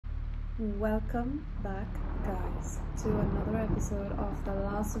Welcome back, guys, to another episode of The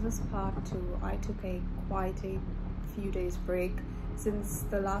Last of Us Part 2. I took quite a few days break since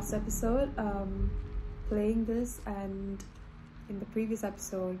the last episode playing this, and in the previous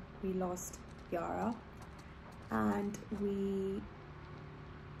episode we lost Yara and we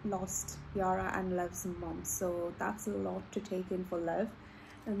lost Yara and Lev's mom, so that's a lot to take in for Lev.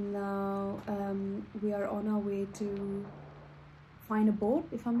 And now we are on our way to find a boat,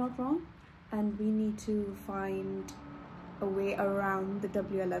 if I'm not wrong, and we need to find a way around the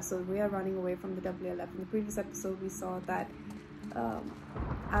WLF. So we are running away from the WLF. In the previous episode we saw that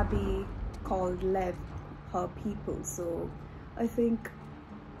Abby called Lev her people, so I think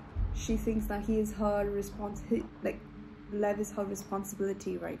she thinks that he is her Lev is her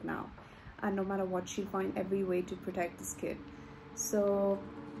responsibility right now, and no matter what she'll find every way to protect this kid. So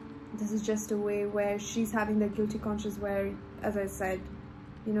this is just a way where she's having that guilty conscience where, as I said,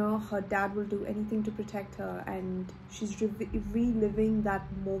 you know, her dad will do anything to protect her, and she's reliving that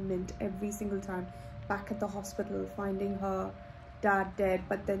moment every single time, back at the hospital finding her dad dead,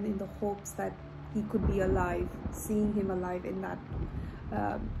 but then in the hopes that he could be alive, seeing him alive in that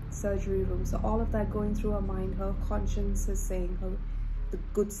surgery room. So all of that going through her mind, her conscience is saying, the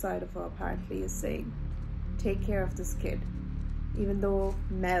good side of her apparently is saying, take care of this kid. Even though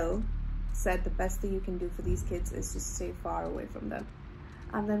Mel said the best thing you can do for these kids is just stay far away from them.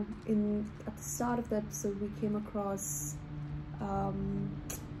 And then at the start of the episode we came across the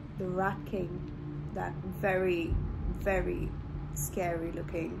Rat King, that very, very scary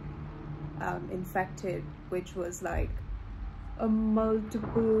looking infected, which was like a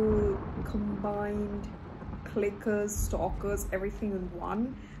multiple combined clickers, stalkers, everything in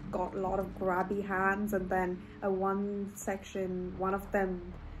one. Got a lot of grabby hands, and then one of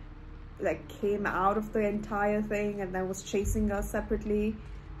them like came out of the entire thing and then was chasing us separately.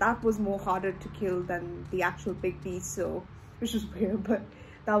 That was more harder to kill than the actual big beast, so which was weird, but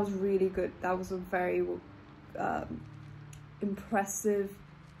that was really good. That was a very impressive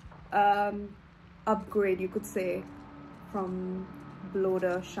upgrade, you could say, from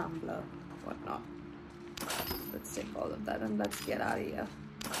Bloater, Shambler, whatnot. Let's take all of that and let's get out of here.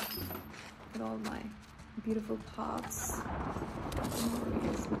 Get all my beautiful parts.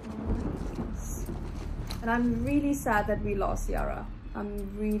 And I'm really sad that we lost Yara.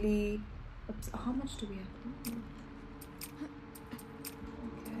 I'm really how much do we have?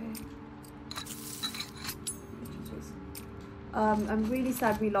 Okay. I'm really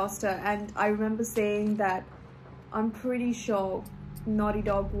sad we lost her, and I remember saying that I'm pretty sure Naughty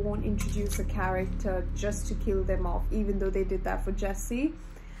Dog won't introduce a character just to kill them off, even though they did that for Jesse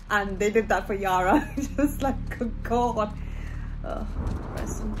and they did that for Yara. Just like, oh god.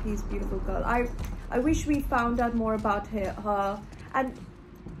 Rest in peace, beautiful girl. I wish we found out more about her, and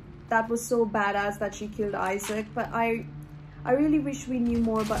that was so badass that she killed Isaac, but I really wish we knew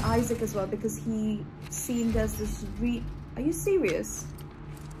more about Isaac as well, because he seemed as this are you serious?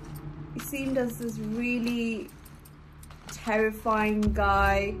 He seemed as this really terrifying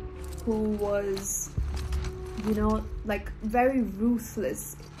guy who was, you know, like very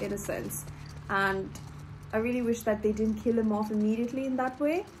ruthless in a sense, and I really wish that they didn't kill him off immediately in that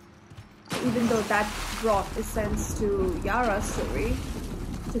way, even though that brought a sense to Yara's story,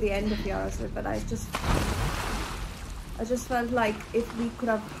 to the end of Yara's story. But I just felt like if we could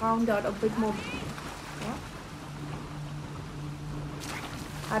have found out a bit more.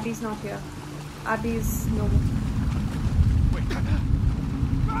 What? Abby's not here. Abby's no. Wait.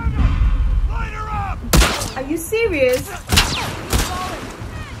 Light her up! Are you serious?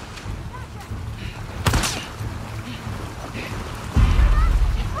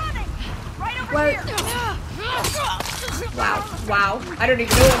 Well, wow, I don't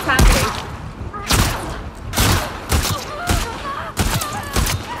even know what's happening.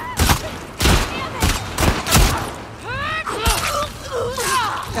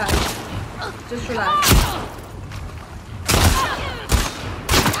 Guys, just relax.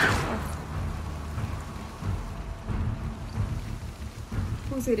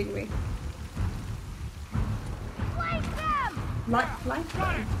 Who's hitting me? Flank them! Flank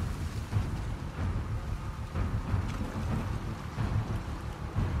them?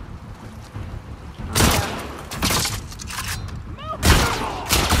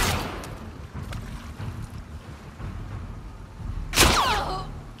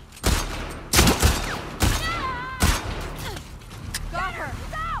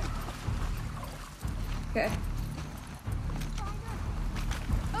 Okay.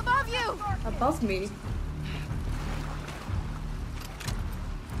 Above you! Above me?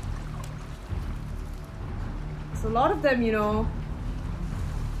 There's a lot of them, you know.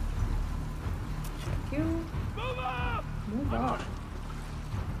 Move on.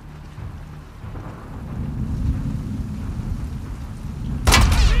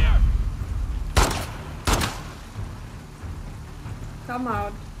 Come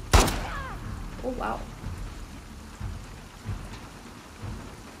out. Oh wow.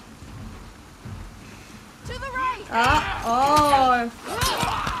 To the right! Ah, oh.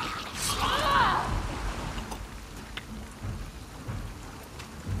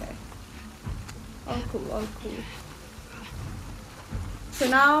 Okay. All cool, all cool. So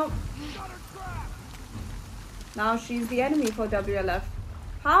now she's the enemy for WLF.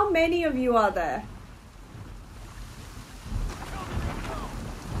 How many of you are there?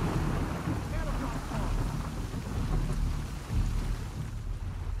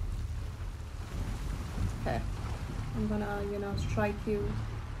 Okay. I'm gonna, strike you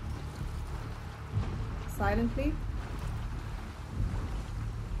silently.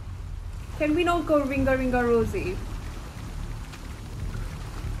 Can we not go Ringa Ringa Rosie?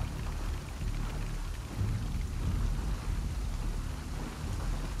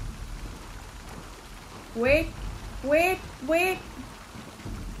 Wait, wait, wait.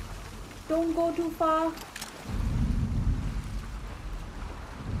 Don't go too far.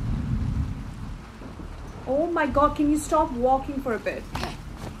 Oh my god, can you stop walking for a bit?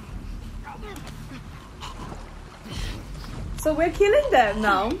 So we're killing them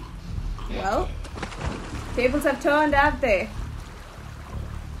now. Well, tables have turned, have they?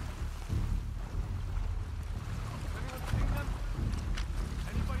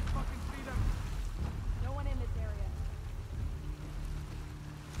 Anybody fucking see them? No one in this area.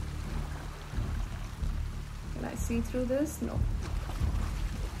 Can I see through this? No.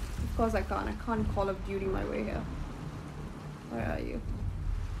 Of course I can't. I can't Call of Duty my way here. Where are you?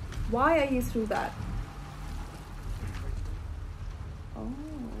 Why are you through that? Oh.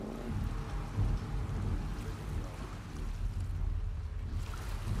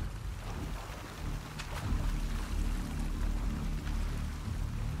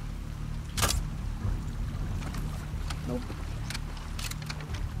 Nope.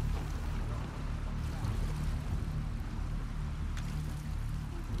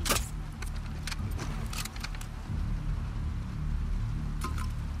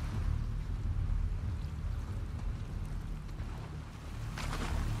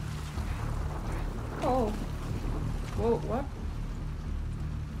 Oh. Whoa, what?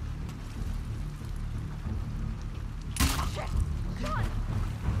 Shit! John!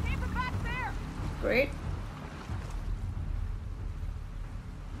 Came from back there! Great.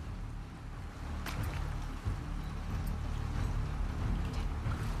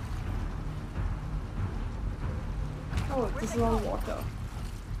 Oh, this is all water.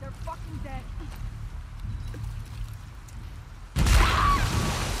 They're fucking dead. Down!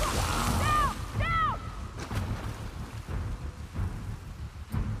 Down!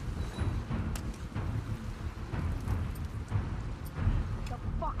 The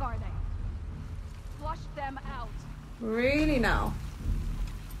fuck are they? Flush them out. Really now?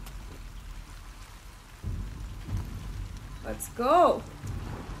 Let's go.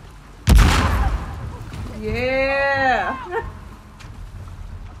 Yeah.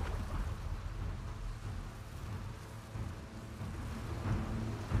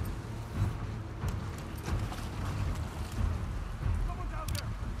 Someone's out there.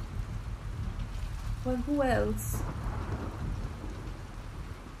 Well, who else?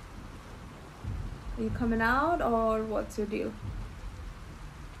 Are you coming out or what's your deal?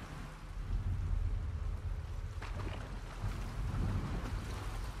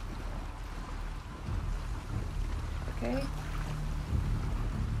 Okay.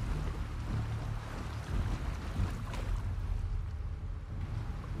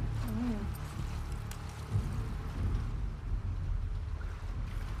 Oh.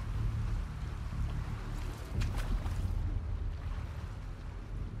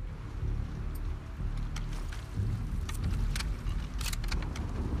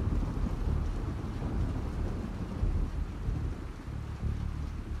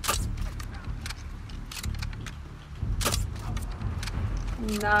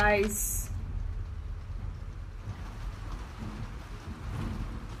 Nice.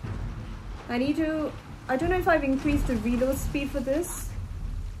 I don't know if I've increased the reload speed for this.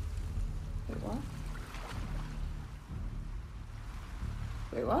 Wait, what?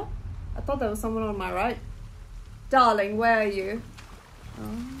 Wait, what? I thought there was someone on my right. Darling, where are you? Oh.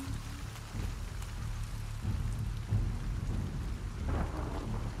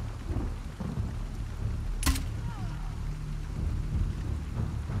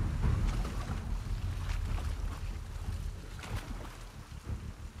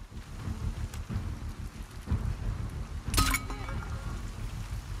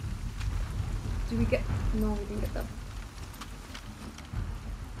 Did we get... No, we didn't get that.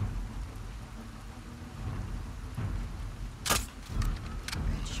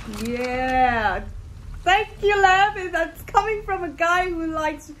 Yeah! Thank you, Lev! That's coming from a guy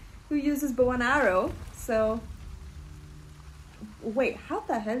who uses bow and arrow, so... Wait, how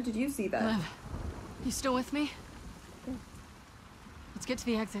the hell did you see that? Lev, you still with me? Let's get to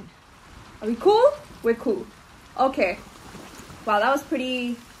the exit. Are we cool? We're cool. Okay. Wow, that was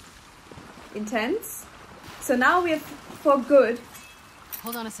pretty intense. So now we're for good.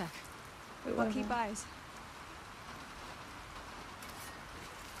 Hold on a sec. Wait, I'll keep eyes.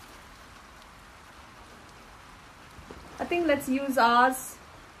 I think let's use ours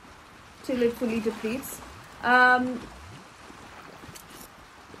till it fully depletes.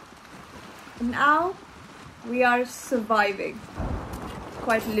 Now we are surviving.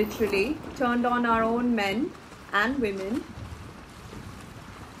 Quite literally. Turned on our own men and women.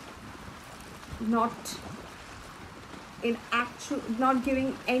 Not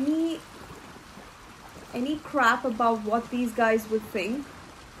giving any crap about what these guys would think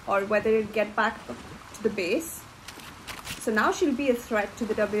or whether it'd get back to the base. So now she'll be a threat to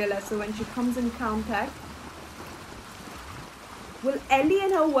the WLSO when she comes in contact. Will Ellie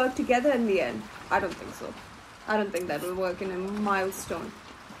and her work together in the end? I don't think so. I don't think that will work in a milestone.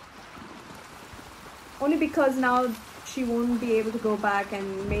 Only because now she won't be able to go back,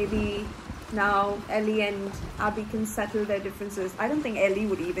 and maybe now Ellie and Abby can settle their differences. I don't think Ellie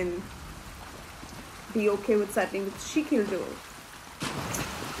would even be okay with settling with she killed Joel.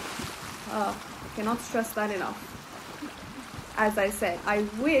 Cannot stress that enough. As I said, I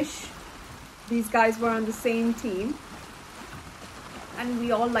wish these guys were on the same team and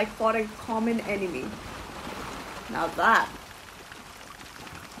we all like fought a common enemy. Now that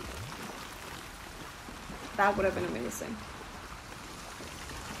would have been amazing.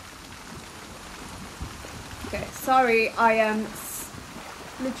 Okay, sorry, I am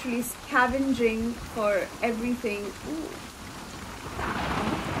literally scavenging for everything. Ooh.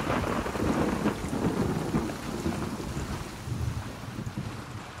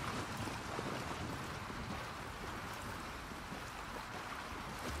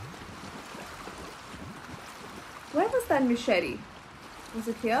 Where was that machete? Was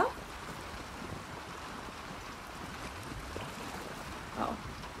it here? Oh.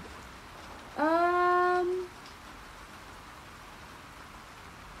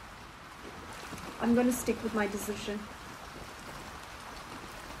 I'm gonna stick with my decision.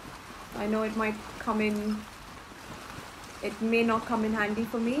 I know it might come in... It may not come in handy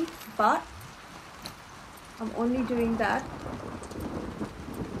for me, but I'm only doing that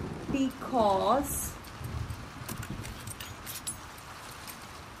because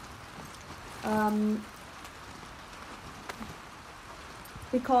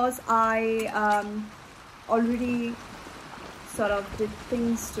I already sort of did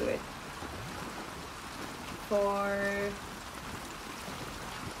things to it for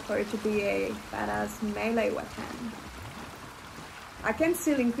it to be a badass melee weapon. I can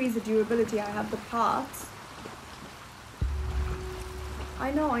still increase the durability. I have the parts.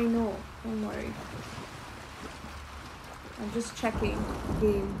 I know. Don't worry. I'm just checking the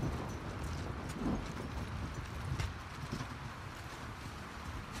game.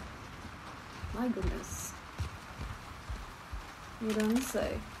 My goodness. You don't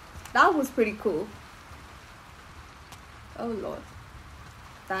say. That was pretty cool. Oh lord.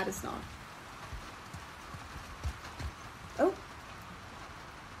 That is not. Oh.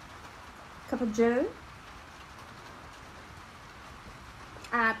 Cup of Joe.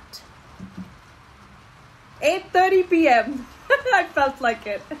 At 8:30 p.m. I felt like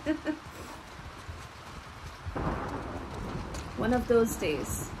it. One of those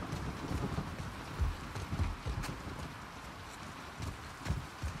days.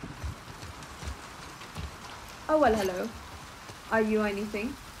 Oh well, hello. Are you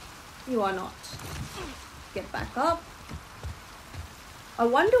anything? You are not. Get back up. I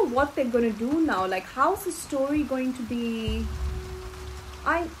wonder what they're gonna do now. Like, how's the story going to be?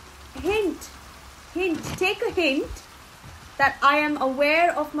 Hint, take a hint that I am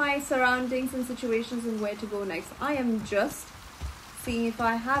aware of my surroundings and situations and where to go next. I am just seeing if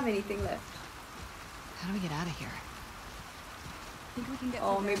I have anything left. How do we get out of here? Think we can get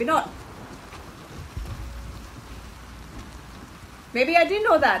Oh, maybe not. Maybe I didn't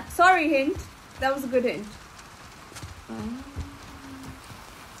know that. Sorry, hint. That was a good hint.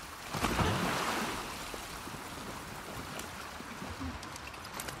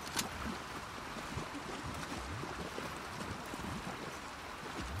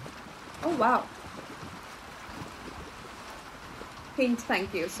 Oh, wow. hint,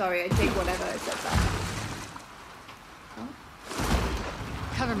 thank you. Sorry, I take whatever I said back.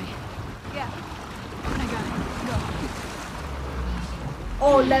 Cover me. Yeah. I got it. Go.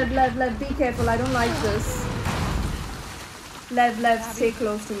 Oh, Lev, be careful. I don't like this. Lev, stay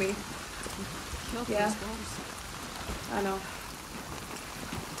close to me. Killed Yeah. those wolves. I know.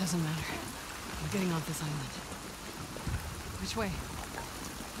 It doesn't matter. We're getting off this island. Which way?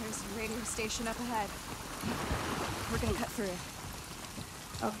 There's a radio station up ahead. We're gonna cut through.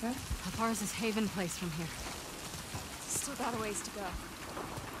 Okay. How far is this Haven place from here? Still got a ways to go.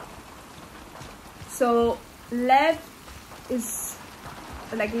 So, Lev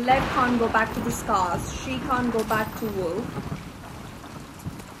can't go back to the scars. She can't go back to Wolf.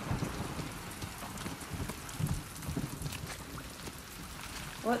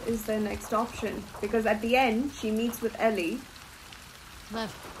 What is their next option? Because at the end, she meets with Ellie.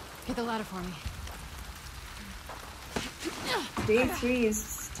 Lev, get the ladder for me. Day 3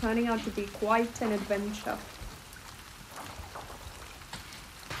 is turning out to be quite an adventure.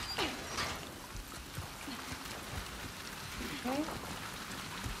 Okay.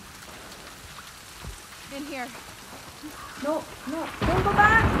 In here. No, don't go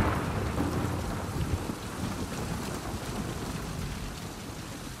back!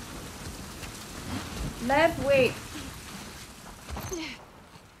 Lev, wait.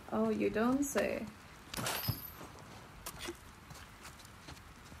 Oh, you don't say.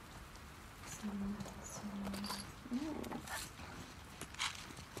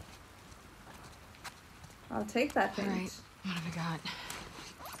 I'll take that hint. Alright, what have we got?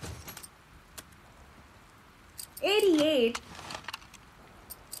 88.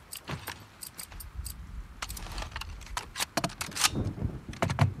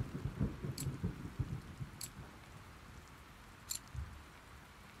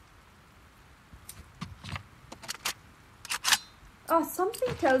 Oh,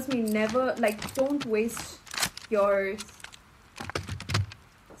 something tells me never, like, don't waste your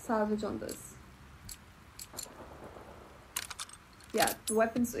salvage on this. Yeah, the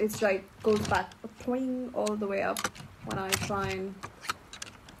weapons, it's like, goes back, twing all the way up when I try and...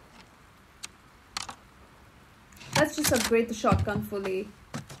 Let's just upgrade the shotgun fully.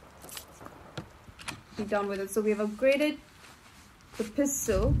 Be done with it. So we've upgraded the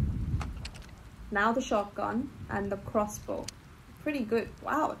pistol, now the shotgun, and the crossbow. Pretty good.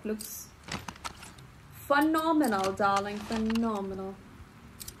 Wow, it looks phenomenal, darling. Phenomenal.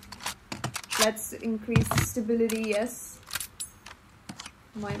 Let's increase the stability, yes.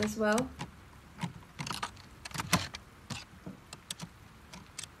 Might as well.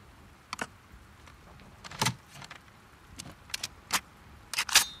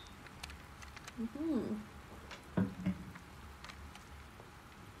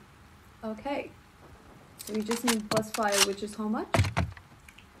 Okay. So we just need burst fire, which is how much?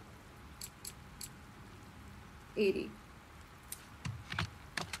 80.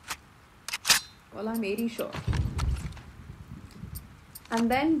 Well, I'm 80 sure. And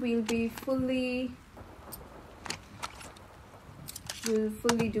then we'll fully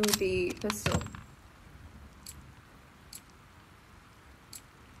do the pistol.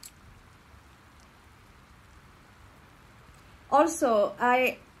 Also,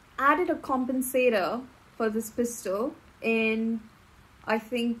 I added a compensator for this pistol in, I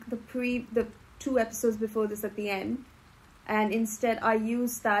think, the 2 episodes before this at the end, and instead I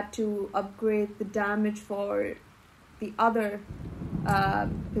used that to upgrade the damage for the other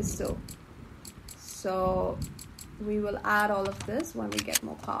pistol. So we will add all of this when we get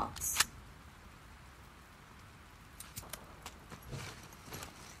more parts.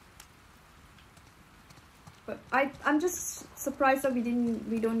 But I'm just surprised that we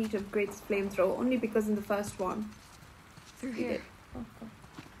don't need to upgrade this flamethrower, only because in the first one Through here. Okay.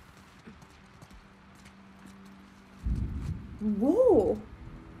 Whoa!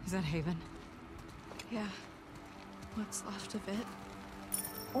 Is that Haven? Yeah. What's left of it.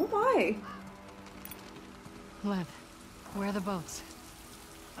 Oh my! Lev, where are the boats?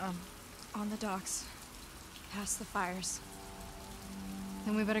 On the docks. Past the fires.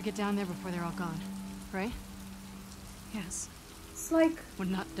 Then we better get down there before they're all gone, right? Yes. It's like... We're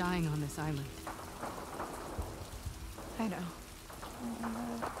not dying on this island. I know.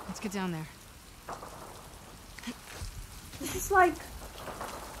 Let's get down there. This is like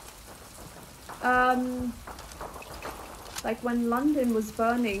when London was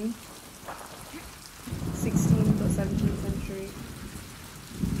burning, 16th or 17th century.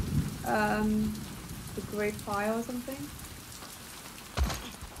 The Great Fire or something.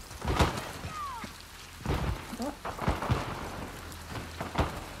 What?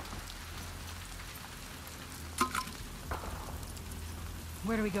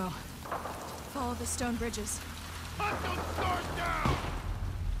 Where do we go? Follow the stone bridges. Hunt those stars down!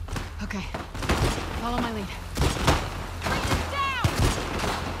 Okay. Follow my lead.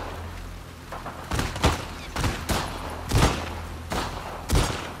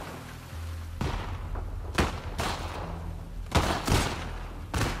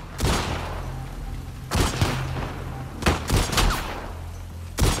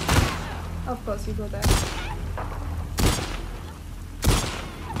 Of course, you go there.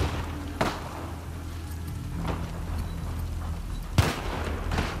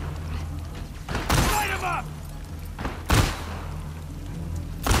 Light him up!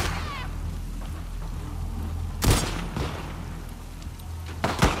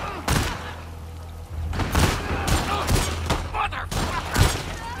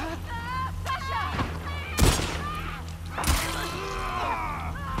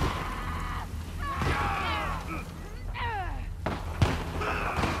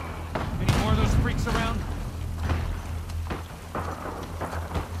 Any more of those freaks around?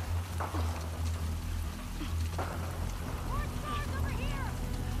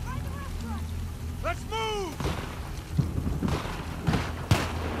 Let's move!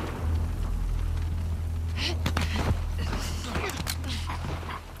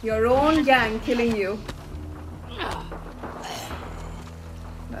 Your own gang killing you.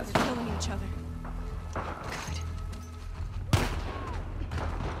 That's They're killing each other.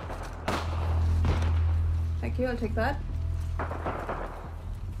 Thank you, I'll take that.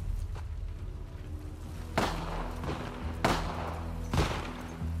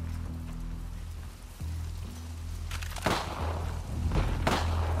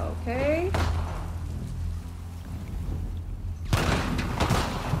 Okay.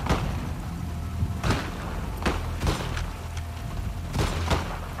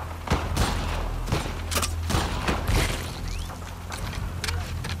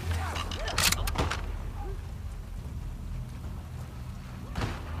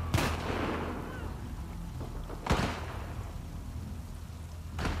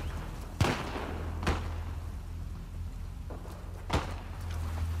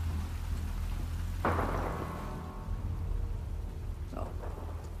 Oh.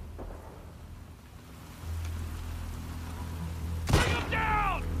 Bring him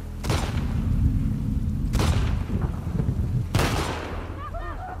down!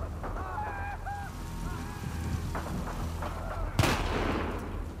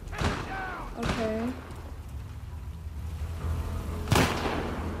 Okay.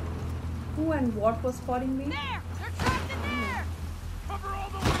 Who and what was spotting me? There! They're trapped in there! Cover all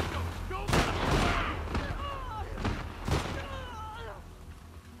the windows! Don't let them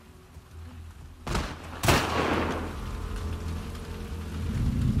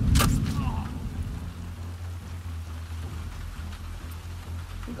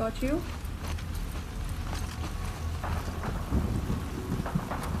Got you.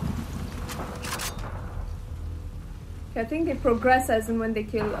 Okay, I think they progress as in when they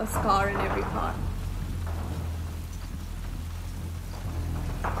kill a scar in every part.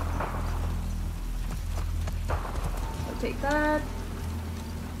 I'll take that.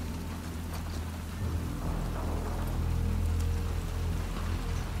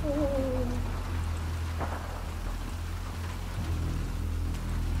 Oh.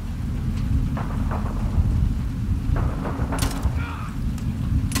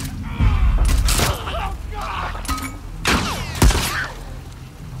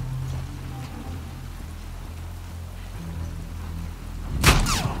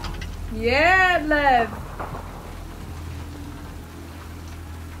 Yeah, Lev.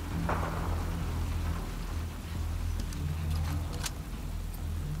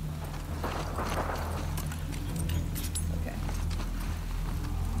 Okay.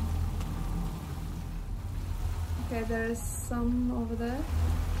 Okay, there is some over there.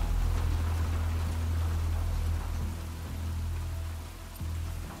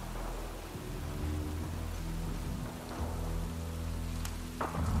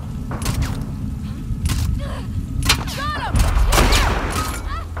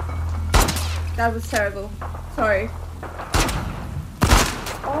 That was terrible. Sorry.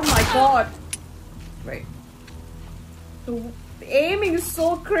 Oh my god. Wait. The aiming is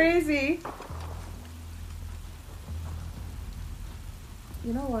so crazy.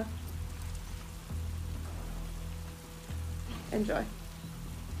 You know what? Enjoy.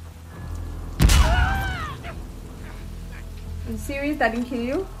 In serious, that didn't kill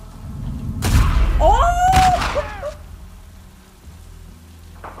you? Oh!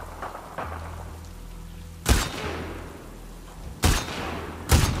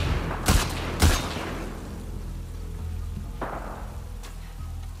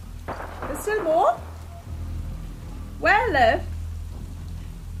 still more? Where, Liv?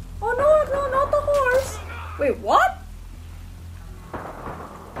 Oh no, no, not the horse. Wait, what?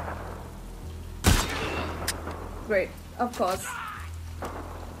 Great, of course.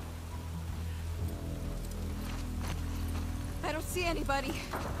 I don't see anybody.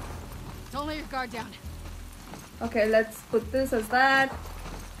 Don't let your guard down. Okay, let's put this as that.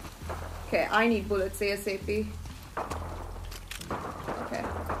 Okay, I need bullets ASAP. Okay.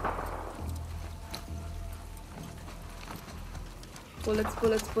 Bullets,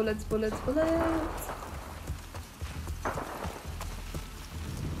 bullets, bullets, bullets, bullets.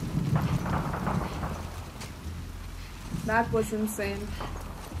 That was insane.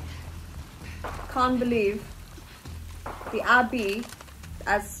 Can't believe the Abbey,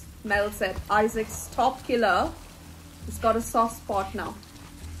 as Mel said, Isaac's top killer, has got a soft spot now.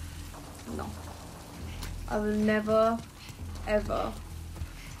 No. I will never, ever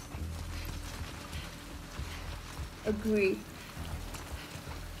agree.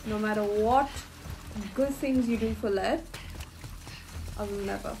 No matter what good things you do for Lev, I will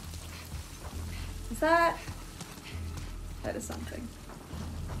never. Is that? That is something.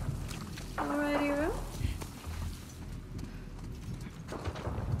 Alrighty, well.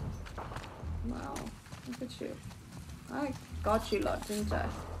 Wow, look at you. I got you lot, didn't I?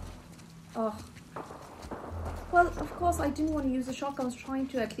 Oh. Well, of course I didn't want to use the shotgun. I was trying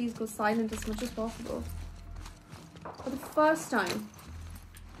to at least go silent as much as possible. For the first time.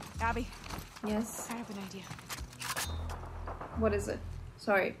 Abby, Yes. I have an idea. What is it?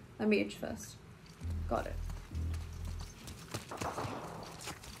 Sorry, let me itch first. Got it.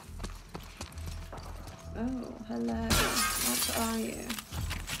 Oh, hello. What are you?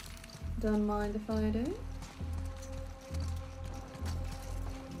 Don't mind if I do.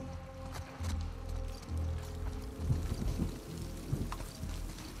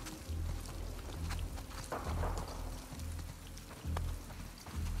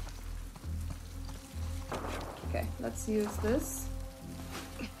 Okay, let's use this.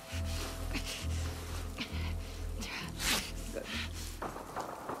 Good.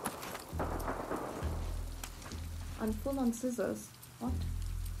 I'm full on scissors. What?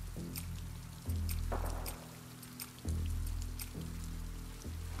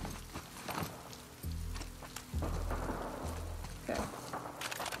 Okay.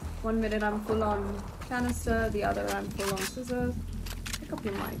 1 minute I'm full on canister, the other I'm full on scissors. Pick up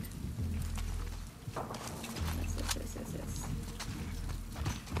your mind. Yes.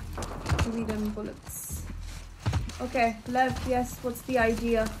 Give me them bullets. Okay, Lev, yes, what's the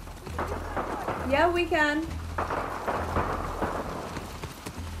idea? Yeah, we can.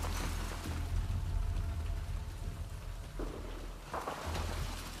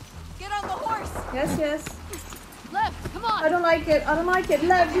 Get on the horse! Yes. Lev, come on! I don't like it.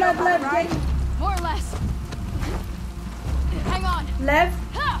 Lev, Right? get... More or less. Hang on. Lev,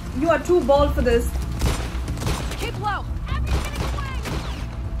 Ha! you are too bold for this. Keep low. Abby's getting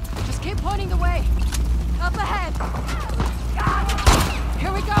away. Just keep pointing the way. Up ahead!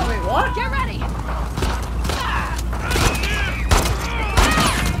 Here we go. Wait, what? Get ready.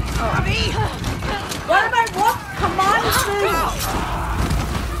 Abby! What command is this?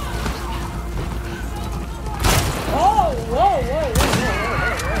 Oh, whoa.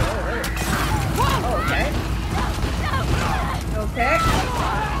 Okay.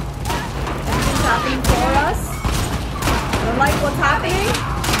 Everything's happening for us. I don't like what's happening.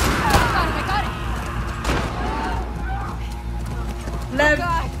 I got it. Lev,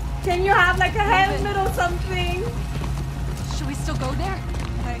 God. can you have like a helmet or something? Should we still go there?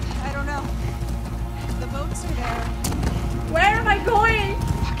 I don't know. The boats are there. Where am I going?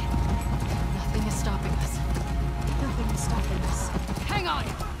 Nothing is stopping us. Nothing is stopping us. Hang on.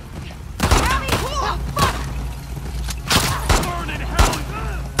 Abby! Oh, fuck! Burn in hell!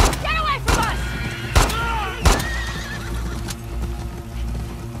 Get away from us!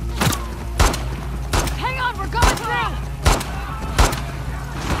 Hang on, we're going through!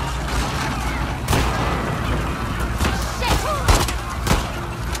 Shit!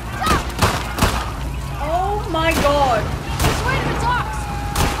 Oh my god. Which way to the docks?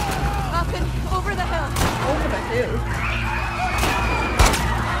 Up and over the hill. Over the hill.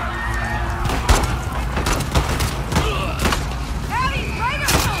 Abby, right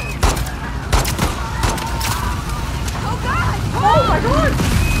up! Oh God! Oh my god.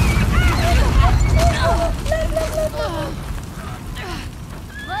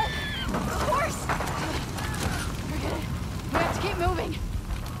 Of course! We have to keep moving.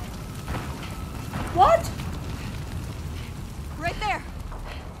 What? Right there.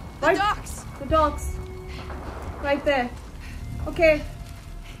 The Right. docks. The dogs. Right there. Okay.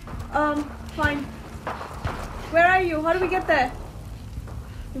 Fine. Where are you? How do we get there?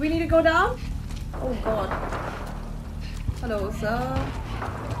 Do we need to go down? Oh god. Hello, sir.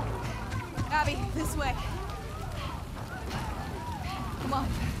 Abby, this way. Come on.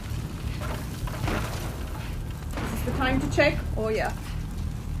 Is this the time to check? Oh yeah.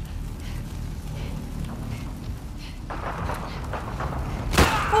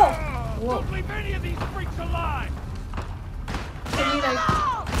 Oh! Whoa. Don't leave any of these freaks alive! Can we like...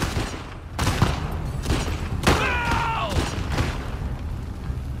 No!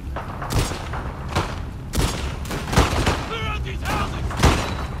 Clear out these houses!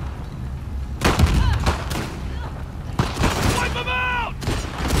 Wipe them out!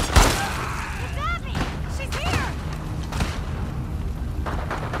 It's Abby! She's here!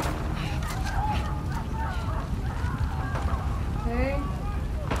 Okay.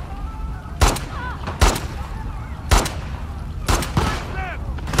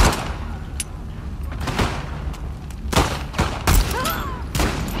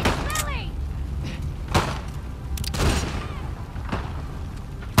 Lily!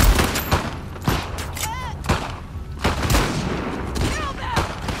 Kill them!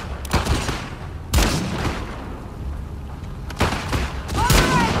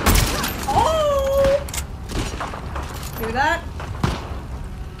 Oh! Do that.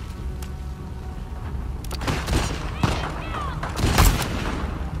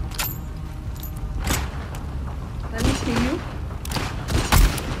 Let me see you.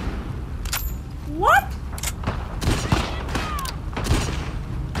 What?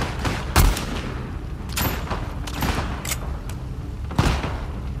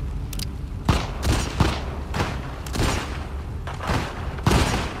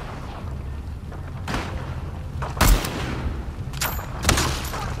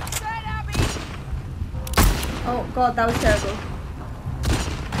 Dead, Abby! Oh god, that was terrible.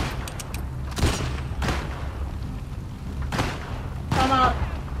 Come out.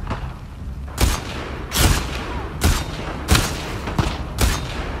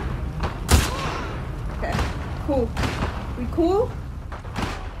 Okay, cool. We cool?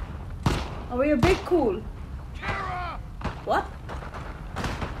 Are we a bit cool? Kara! What?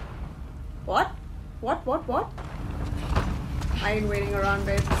 What? What? I ain't waiting around,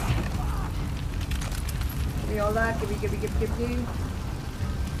 babes. Give me all that. Give me.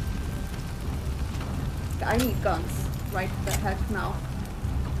 I need guns. Right the heck now.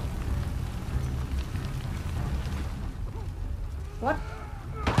 What?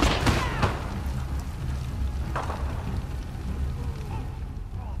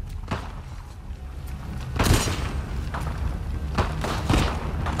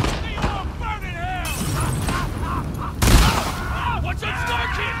 They all burn in hell! Watch that star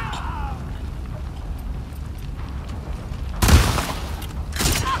kid!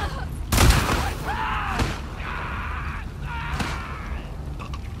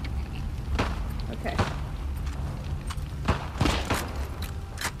 Okay.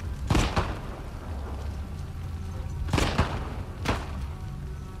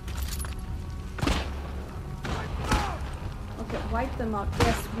 Okay, wipe them out.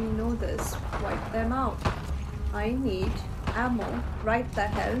 Yes, we know this. Wipe them out. I need ammo right the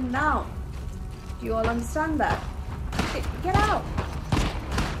hell now. Do you all understand that? Okay, get out!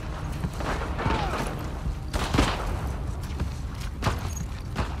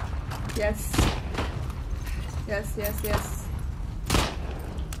 Yes. Yes.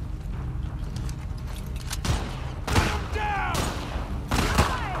 Down!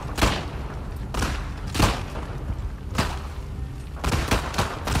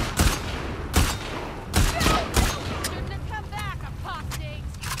 Shouldn't have come back, apostate!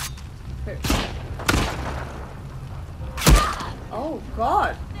 Okay. Oh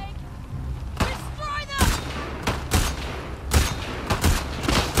god. Destroy them!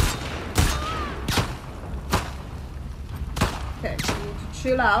 Okay, we need to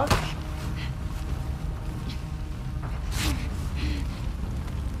chill out.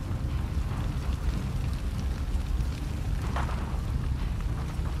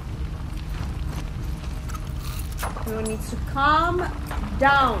 Everyone needs to calm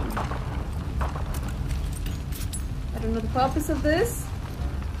down. I don't know the purpose of this,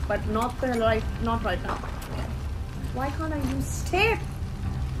 but not right now. Okay. Why can't I use tape?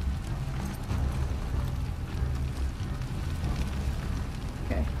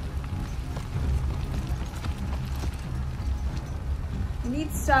 Okay. I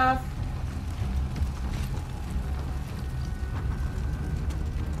need stuff.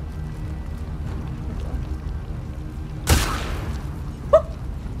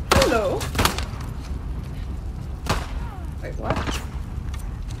 Hello. Wait, what?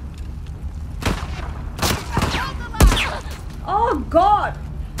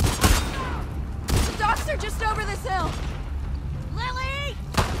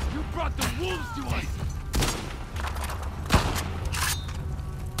 wolves to us!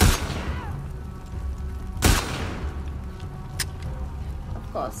 Of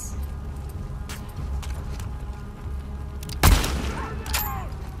course.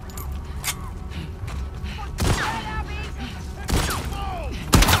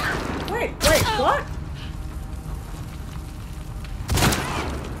 Wait, what?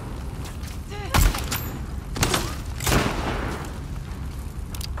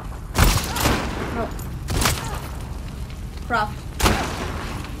 No. Craft.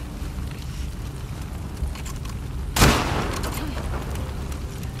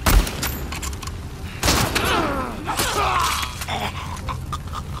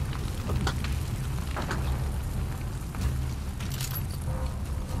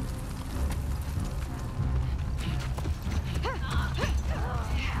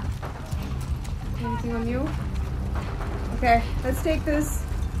 Anything on you? Okay, let's take this.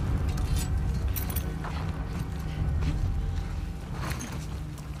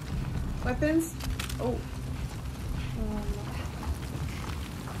 Weapons? Oh.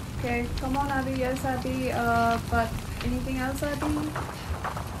 Okay, come on, Abby. Yes, Abby. But anything else, Abby?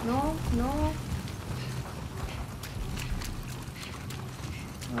 No? No?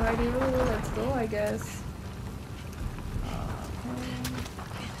 Alrighty, let's go, I guess.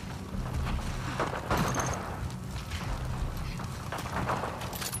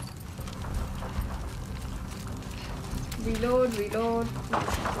 Reload.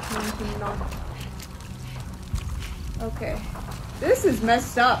 No. Okay. This is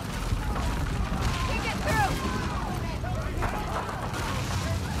messed up. Can't get through.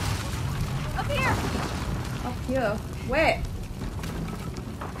 Up here. Up here. Where?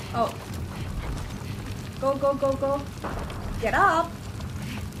 Oh. Go. Get up.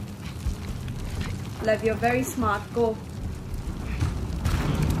 Lev, you're very smart. Go.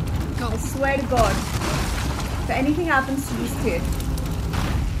 I swear to God. If anything happens to this kid.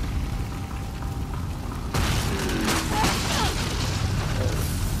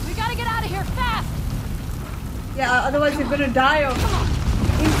 We gotta get out of here fast. Yeah, otherwise you're gonna die of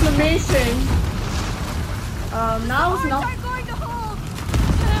inflammation. Now it's not. Aren't going to hold.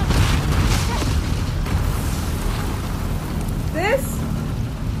 This?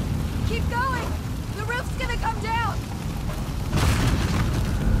 Keep going. The roof's gonna come down.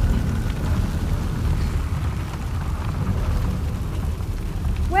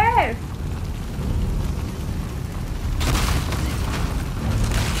 Where?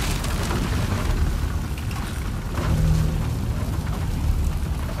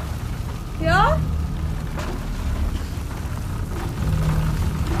 Here?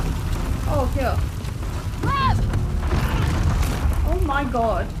 Oh, here. Lev! Oh my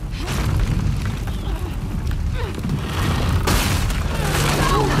God.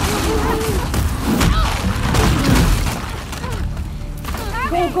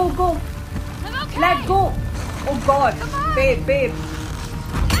 Go. I'm okay. Let go. Oh God. Babe.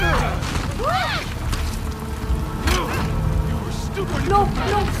 You were stupid! No.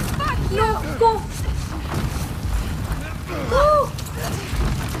 Fuck you. No, go. Go.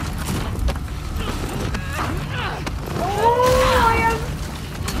 Oh, I am.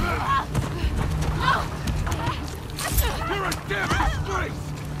 You're a damn disgrace!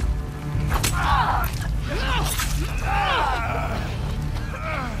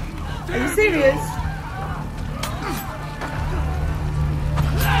 Are you serious?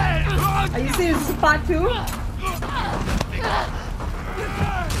 Are you serious? This is part 2?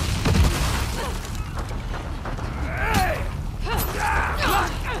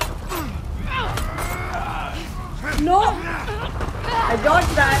 No! I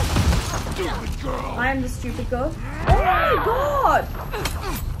dodged that. Stupid girl! I am the stupid girl. Oh my God!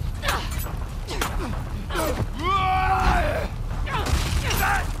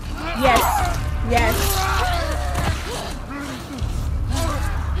 Yes.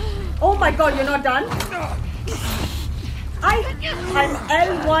 Oh my God, you're not done? I'm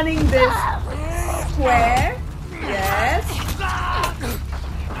L1ing this square. Yes.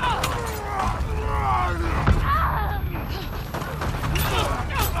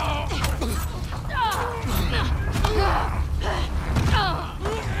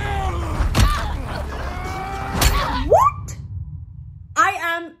 What? I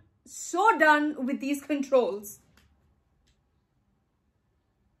am so done with these controls.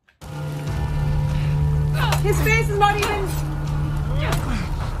 His face is not even...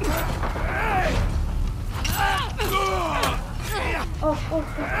 Oh.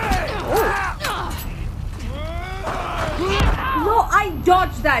 No, I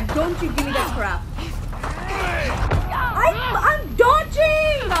dodged that. Don't you give me that crap. I'm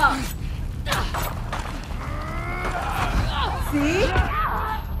dodging!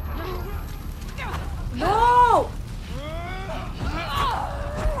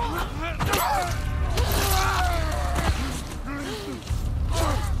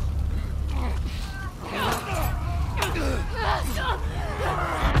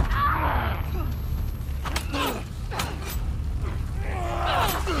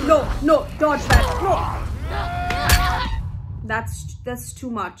 That's too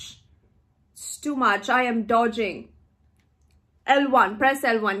much. It's too much. I am dodging. L1. Press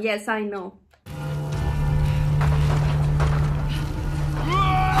L1. Yes, I know.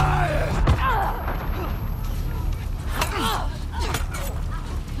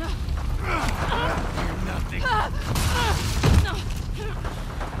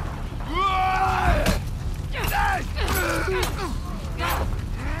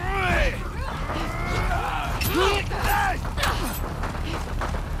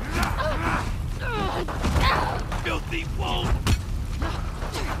 Filthy wolf!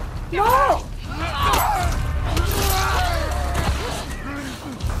 No!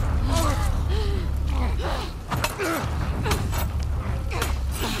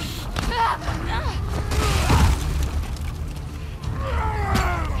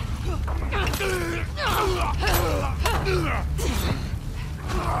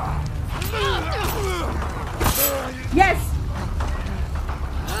 Yes!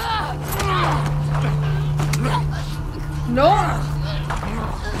 No!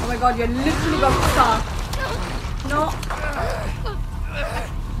 Oh my god, you're literally got stuck. No.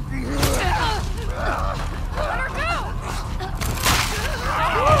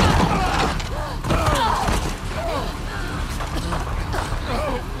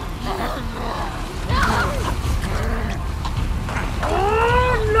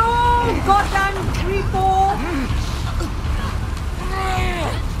 Oh no! Goddamn repo!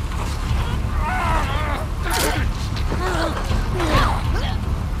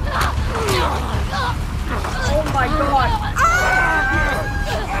 Oh my god.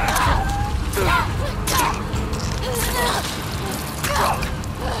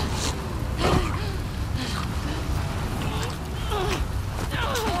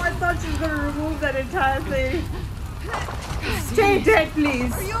 Oh, I thought she was going to remove that entire thing. Stay dead,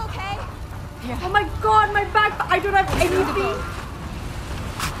 please. Are you okay? Oh my god, my back. I don't have anything.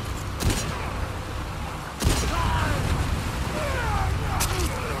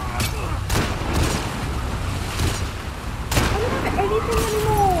 Anything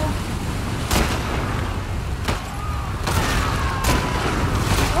anymore.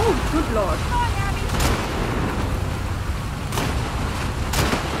 Oh, good lord. Come on, Abby.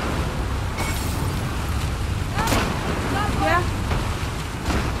 Yeah.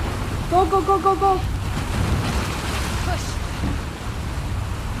 Go, go, go, go, go. Push.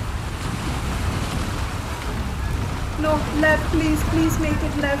 No, left, please. Please make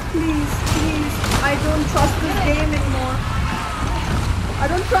it left. Please, please. I don't trust this game anymore. I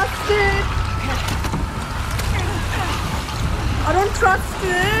don't trust it. I don't trust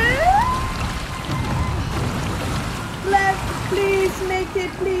it. Left, please make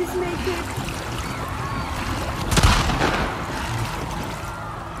it. Please make it.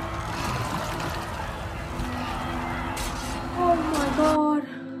 Oh my god.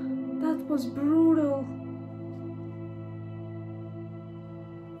 That was brutal.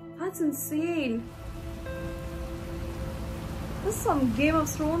 That's insane. This is some Game of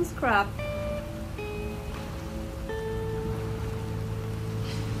Thrones crap.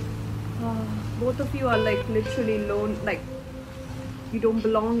 Both of you are like literally lone, like you don't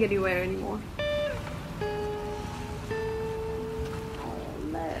belong anywhere anymore. Oh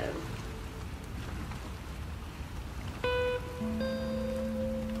man.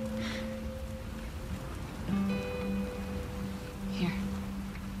 Here.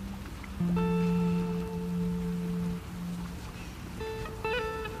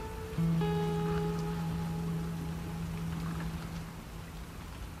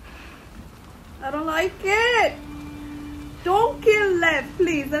 I don't like it. Don't kill Lev,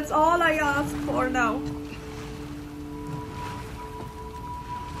 please. That's all I ask for now.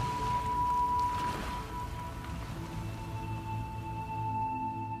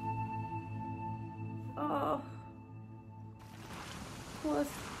 Oh. Poor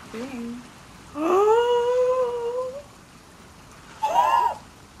thing.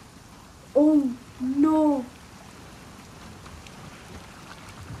 Oh no.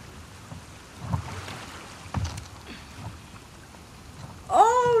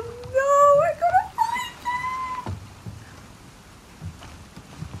 Oh no, I gotta find it!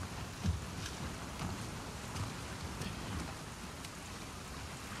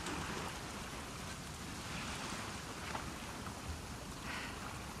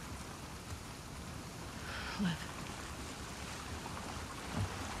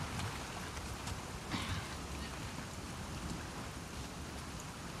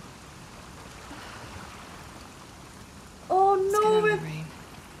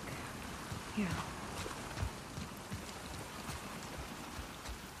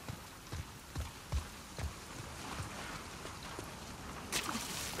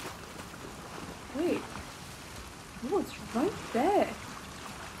 Right there.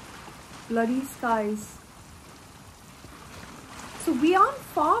 Bloody skies. So we aren't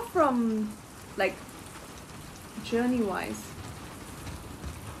far from, like, journey-wise,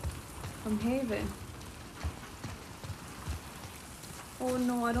 from Haven. Oh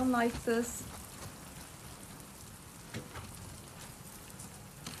no, I don't like this.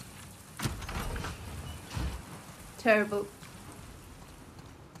 Terrible.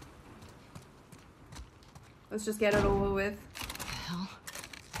 Let's just get it over with. What the hell?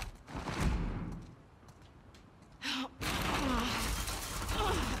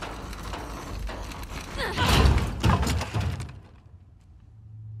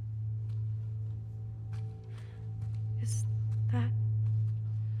 Is that...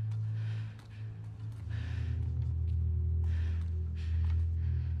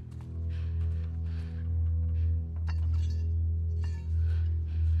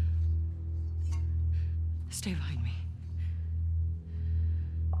 Stay behind me.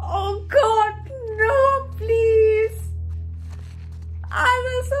 Oh God, no, please.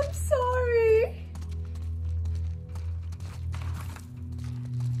 Alice, I'm sorry.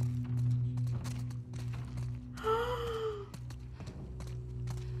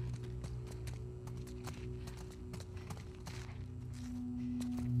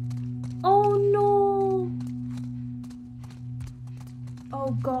 Oh no.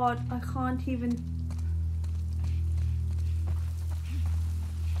 Oh God, I can't even.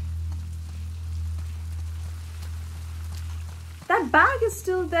 That bag is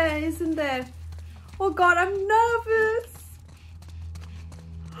still there, isn't there? Oh God, I'm nervous.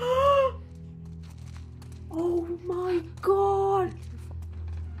 Oh my God.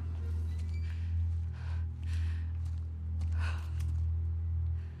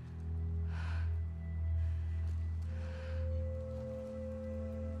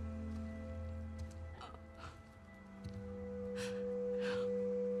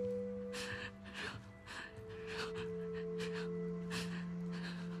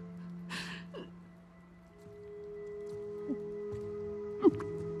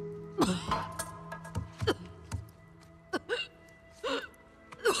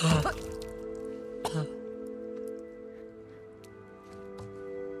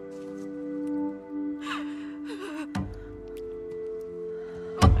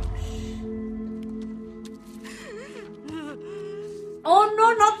 Oh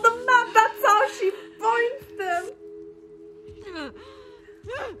no, not the map. That's how she points them.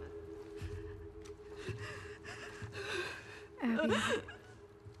 Abby.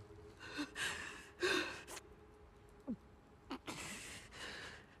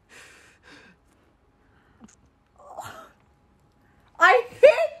 I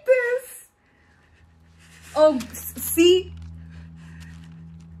hate this. Oh, see?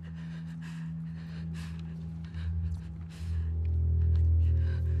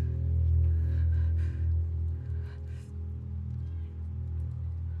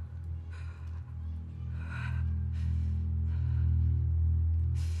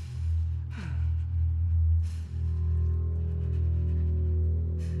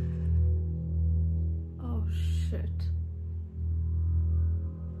 Oh shit.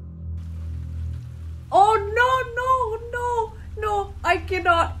 Oh no,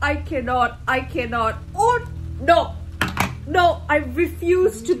 I cannot. Oh no, I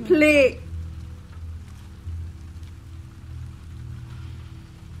refuse to play.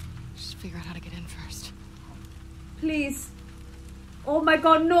 Just figure out how to get in first. Please. Oh my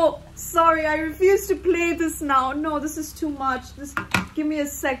God, no. Sorry, I refuse to play this now. No, this is too much. Just give me a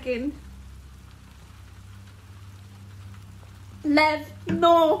second. Lev,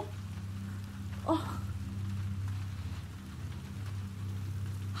 no. Oh.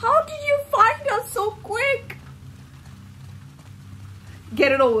 How did you find us so quick?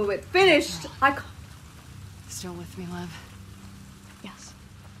 Get it over with. Finished. I can't. Still with me, Lev? Yes.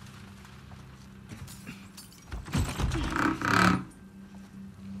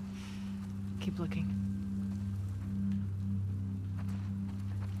 Keep looking.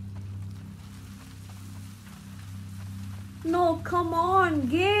 No, come on,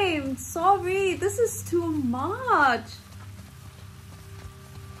 game. Sorry, this is too much.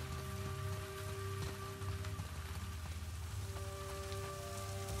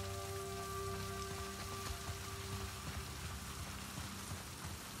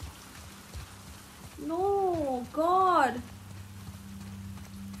 No, God.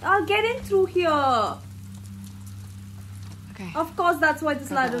 I'll get in through here. Okay. Of course, that's why this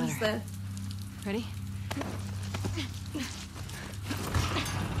Got the ladder is ladder. there. Ready?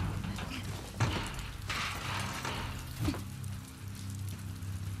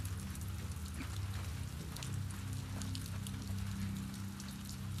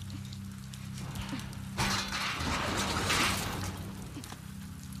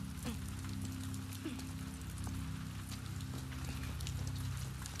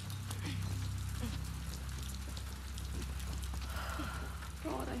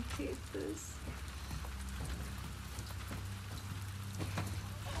 hate this.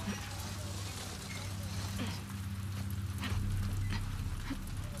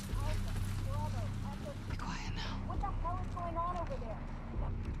 Be quiet now. What the hell is going on over there?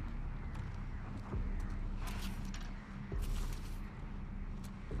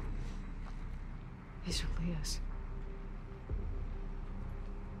 These are Leah's.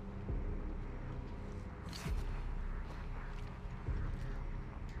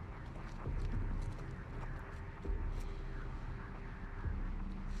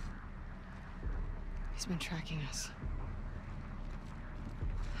 He's been tracking us.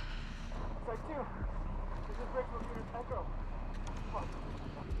 Side 2. This is Richmond Unit Echo.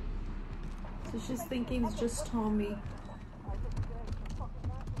 So she's thinking it's just Tommy.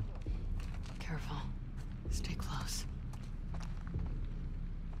 Careful. Stay close.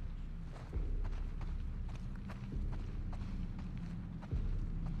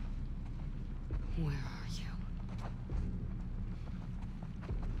 Where are you?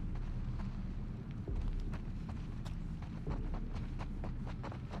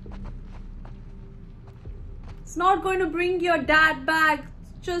 It's not going to bring your dad back.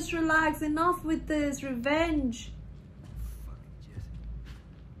 Just relax. Enough with this revenge. Fucking Jesse.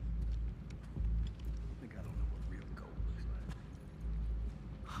 I think I don't know what real gold looks like.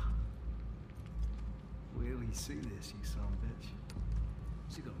 Wait till you see this, you son of a bitch.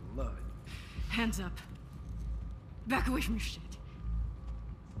 She's gonna love it. Hands up. Back away from your shit.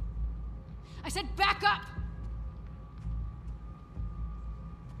 I said back up!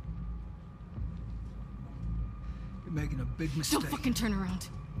 You're making a big mistake. Don't fucking turn around.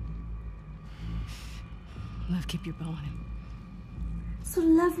 Lev, keep your bow on him. So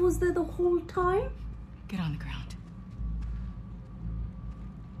Lev was there the whole time? Get on the ground.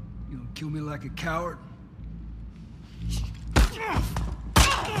 You gonna kill me like a coward? You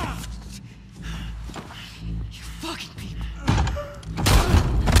fucking people.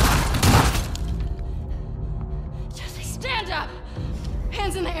 Jesse, stand up!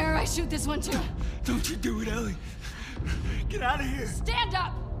 Hands in the air, I shoot this one too. Don't you do it, Ellie. Get out of here. Stand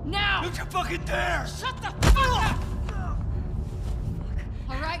up! Now! Don't you fucking dare! Shut the fuck up!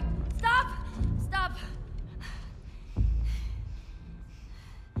 All right? Stop! Stop!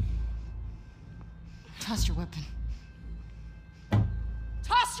 Toss your weapon.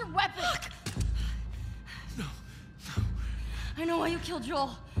 Toss your weapon! No. I know why you killed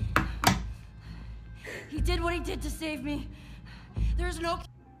Joel. He did what he did to save me. There's no...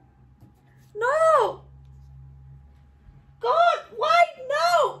 No! God, why?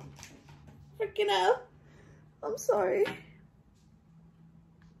 No! Freaking hell. I'm sorry.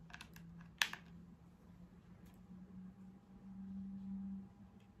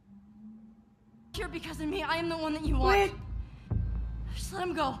 Here because of me. I am the one that you want. Wait. Just let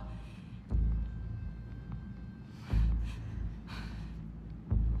him go.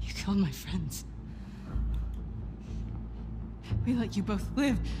 You killed my friends. We let you both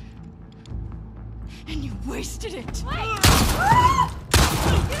live. And you wasted it. Wait! Ah!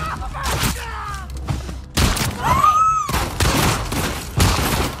 Get off of her!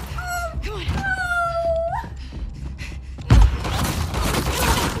 Come on.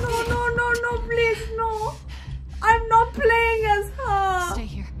 No, please, no. I'm not playing as her. Stay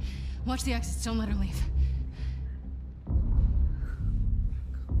here. Watch the exits. Don't let her leave.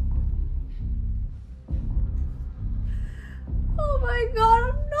 Oh my God,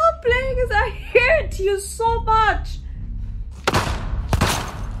 I'm not playing as I hate you so much.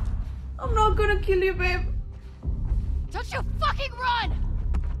 I'm not gonna kill you, babe. Don't you fucking run!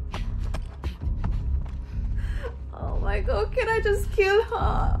 Oh my God, can I just kill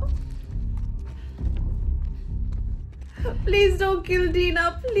her? Please don't kill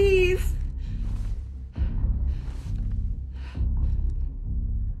Dina, please.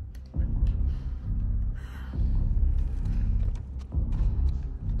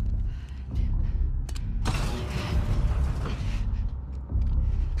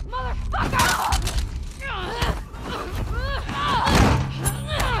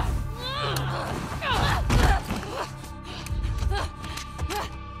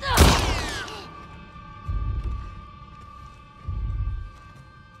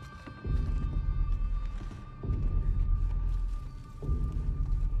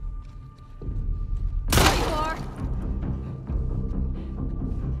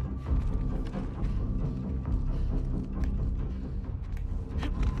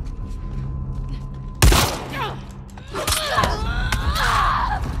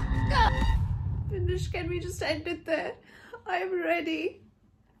 Can we just end it there? I'm ready.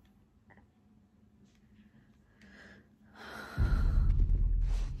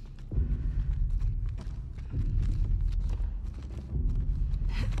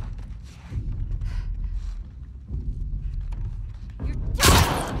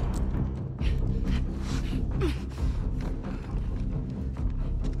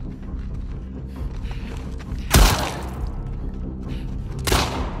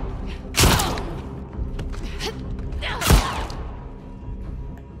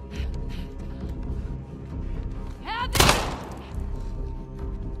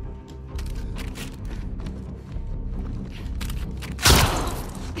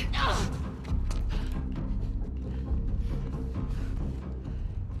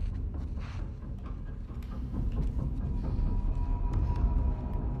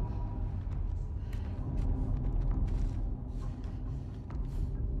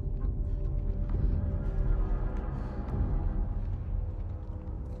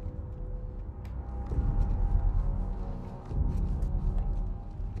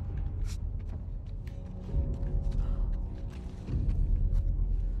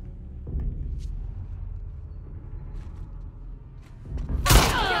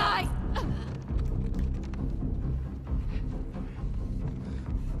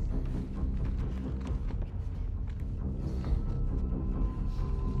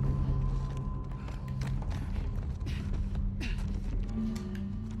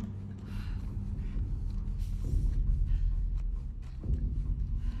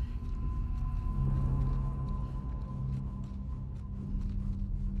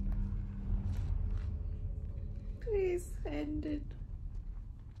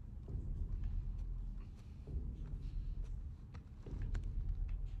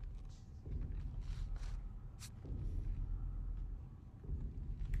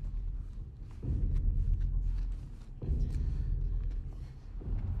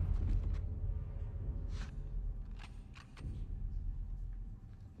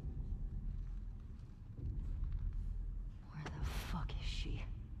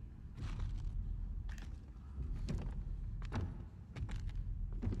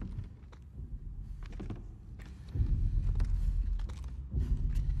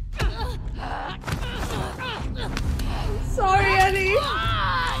 Sorry, Ellie.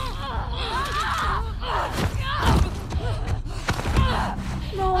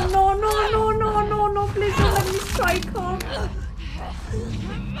 No, no, no, no, no, no, no. Please don't let me strike her.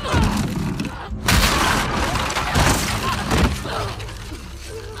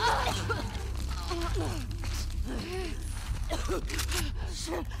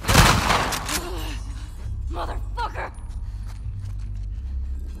 Motherfucker!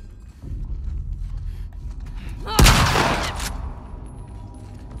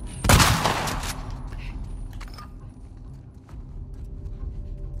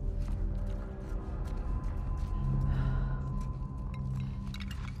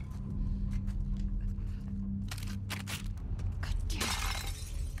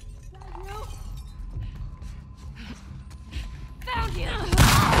 Found you!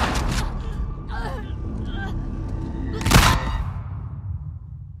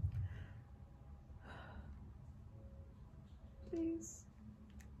 Please.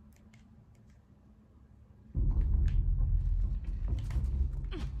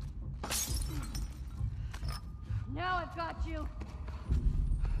 Now I've got you.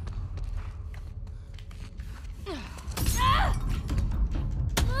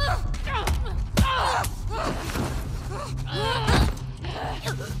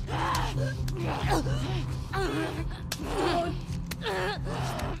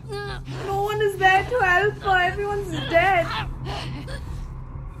 No one is there to help her. Everyone's dead.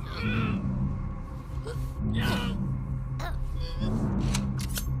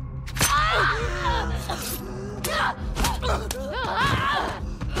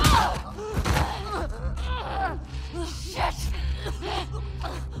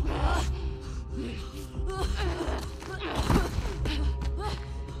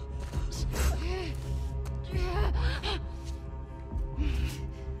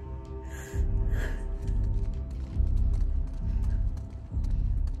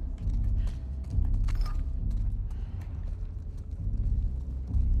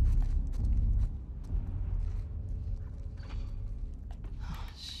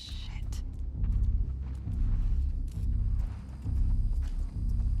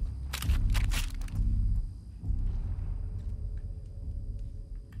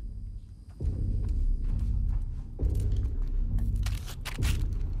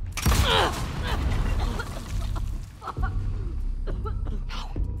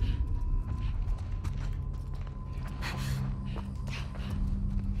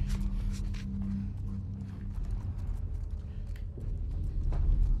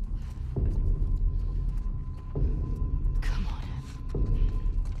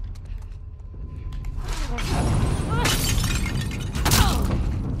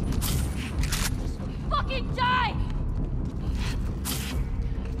 Fucking die!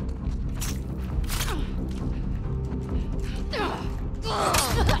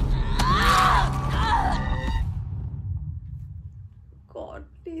 God,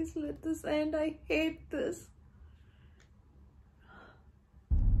 please let this end. I hate this.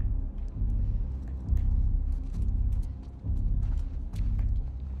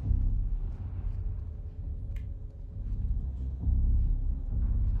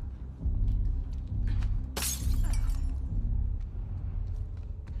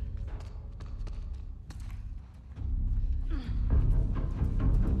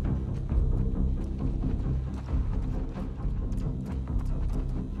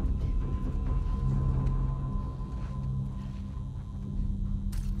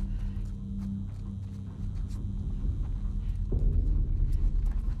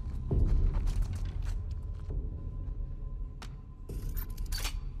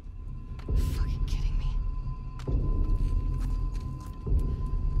 Fucking kidding me.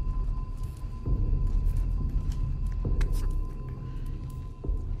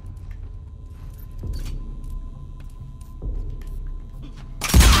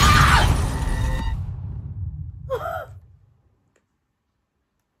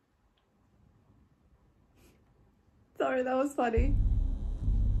 Sorry, that was funny.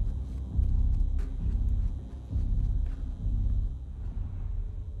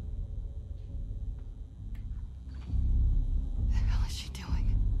 What the hell is she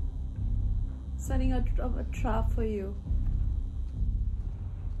doing? Setting a trap for you.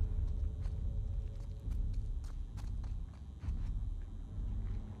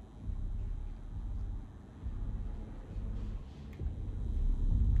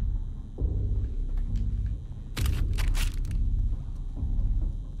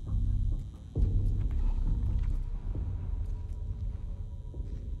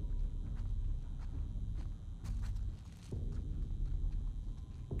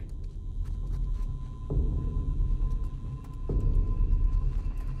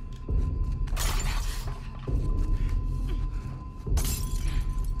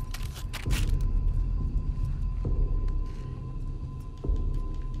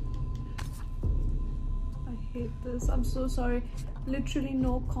 hate this. I'm so sorry. Literally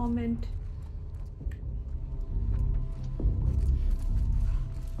no comment.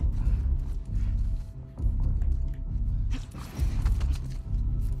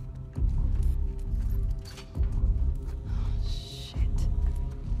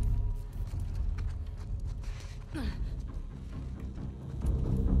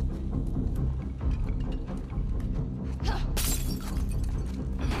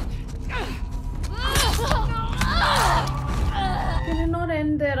 Can you not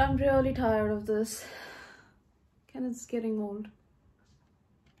end there? I'm really tired of this. It's getting old.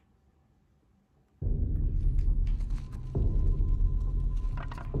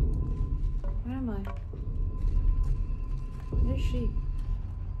 Where am I? Where is she?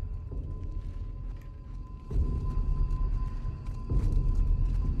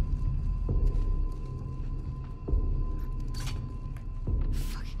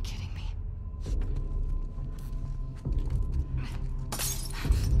 Fucking kidding me.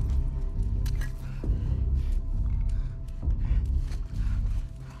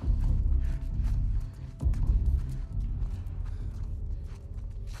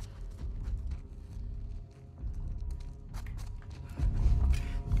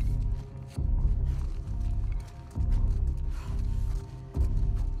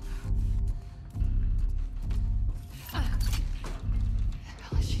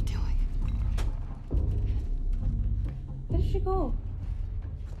 Where did she go?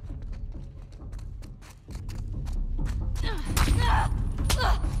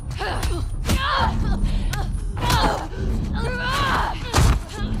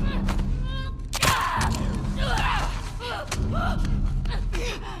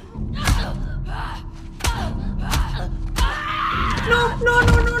 No,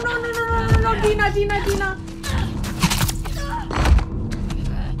 Dina.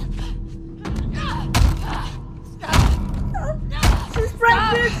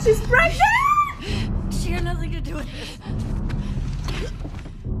 She's pregnant! She had nothing to do with this.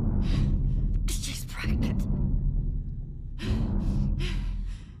 She's pregnant.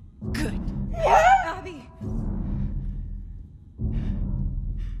 Good. Abby.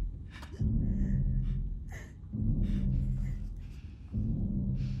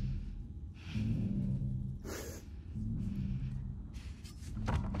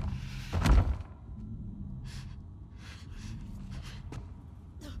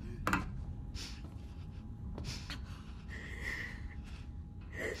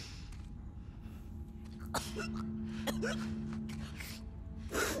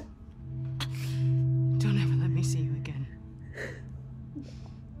 Don't ever let me see you again.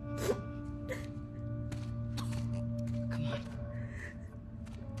 Come on.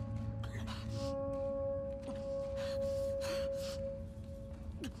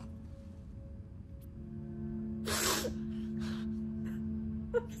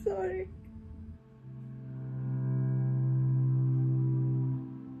 I'm sorry.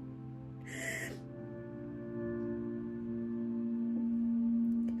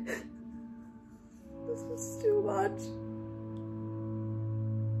 This is too much.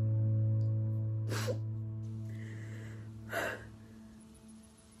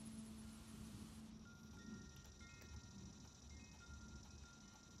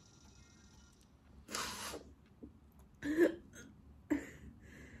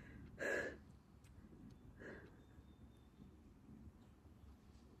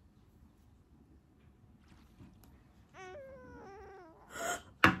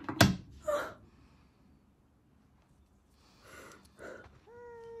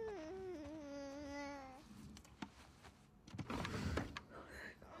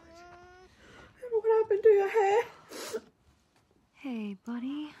 What happened to your hair? Hey,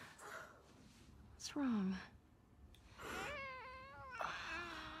 buddy. What's wrong?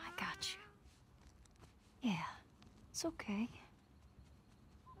 I got you. Yeah, it's okay.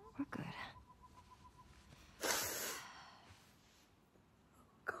 We're good.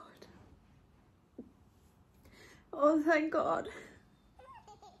 God. Oh, thank God.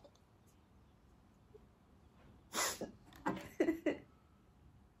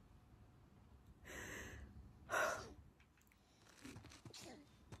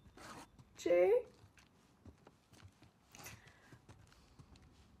 Jay?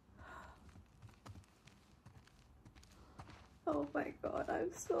 Oh my God, I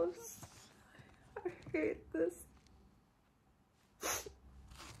hate this.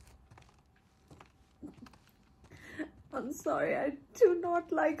 I'm sorry, I do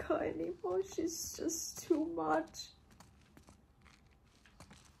not like her anymore. She's just too much.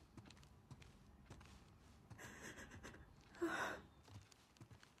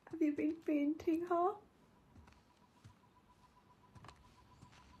 Have you been painting her?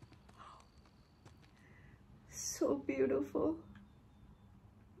 beautiful.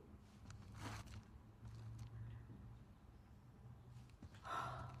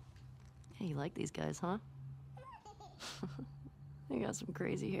 Hey, you like these guys, huh? They got some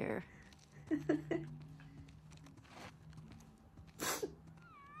crazy hair.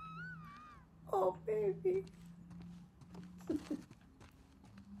 Oh, baby.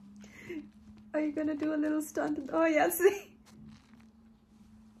 Are you gonna do a little stunt? Oh, yeah, see?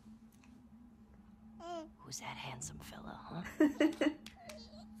 Who's that handsome fella, huh?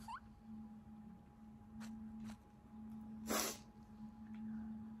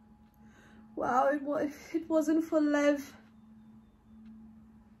 Wow, it wasn't for Lev.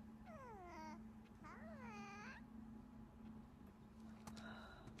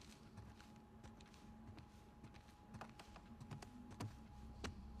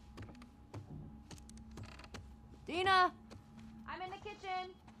 Dina! I'm in the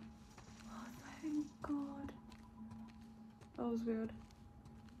kitchen! Oh, thank God. That was weird.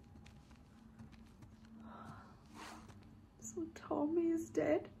 So Tommy is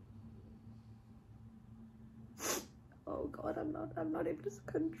dead. Oh God, I'm not able to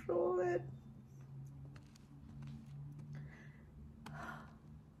control it.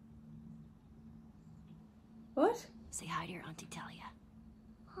 What? Say hi to your Auntie Talia.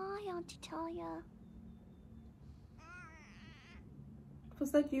 Hi, Auntie Talia.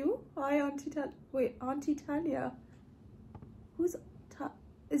 Was that you? Hi, Auntie Talia. Wait, Auntie Talia. Who's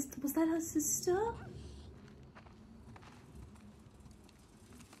was that her sister?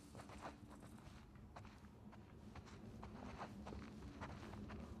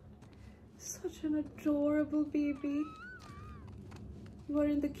 Such an adorable baby. You are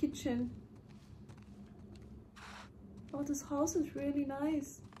in the kitchen. Oh, this house is really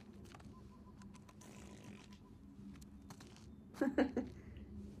nice.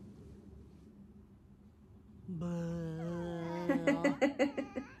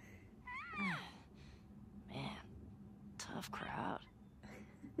 Man, tough crowd.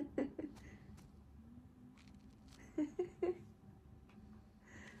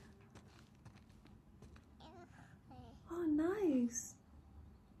 Oh, nice.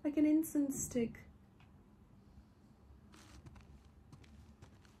 Like an incense stick.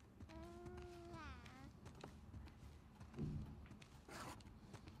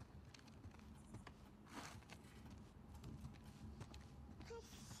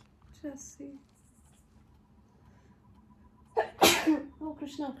 Jesse. Oh,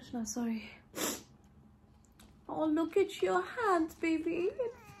 Krishna, sorry. Oh, look at your hands, baby.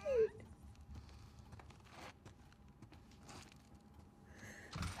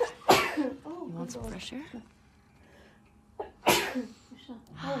 And feet. Oh, You want some fresh air? Krishna.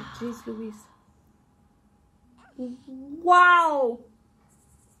 Oh, jeez, Louise. Wow.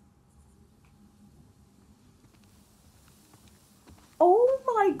 Oh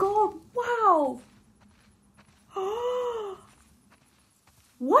my God, wow.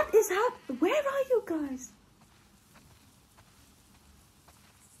 What is happening? Where are you guys?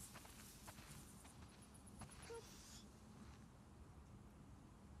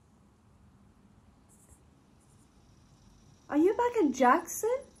 Are you back in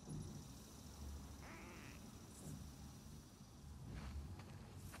Jackson?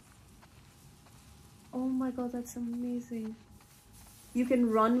 Oh my God, that's amazing. You can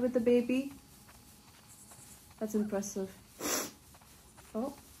run with the baby. That's impressive.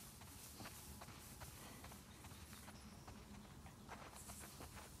 Oh.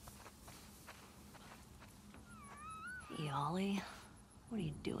 Hey, Ollie. What are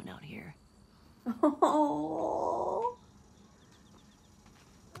you doing out here? Oh.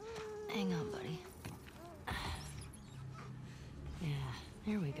 Hang on, buddy. Yeah,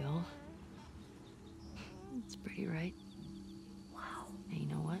 there we go. It's pretty, right? Wow. Hey, you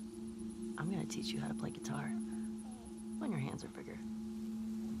know what? I'm gonna teach you how to play guitar. When your hands are bigger.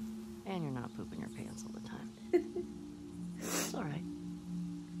 And you're not pooping your pants all the time. It's alright.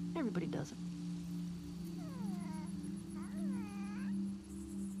 Everybody does it.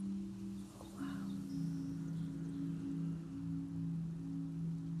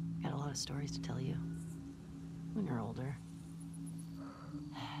 Got a lot of stories to tell you. When you're older.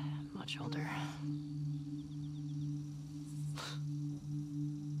 Much older.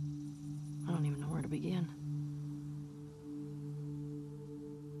 I don't even know where to begin.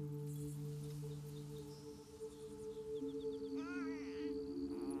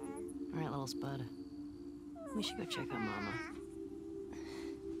 All right, little Spud. We should go check on Mama.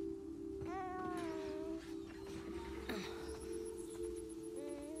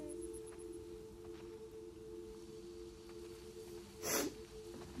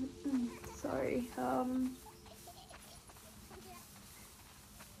 Sorry.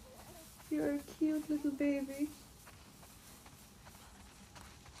 You're a cute little baby.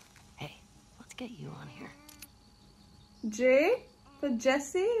 Hey, let's get you on here. Jay? For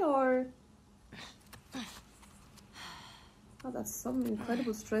Jesse or... Oh, that's some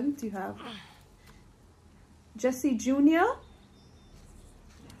incredible strength you have. Jesse Jr.?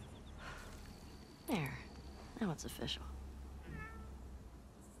 There. Now it's official.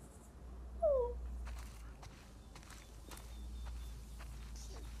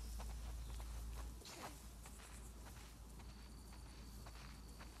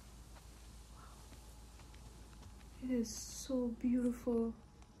 It is so beautiful.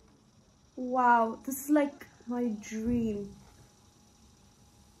 Wow, this is like my dream.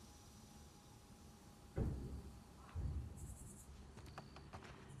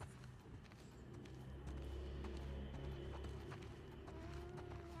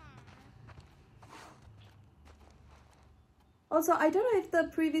 Also, I don't know if the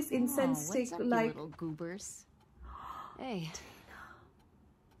previous incense stick, what's up, like... you little goobers? Hey.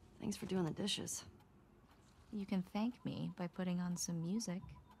 Thanks for doing the dishes. You can thank me by putting on some music.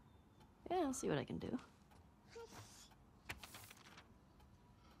 Yeah, I'll see what I can do.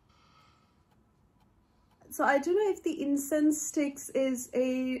 So I don't know if the incense sticks is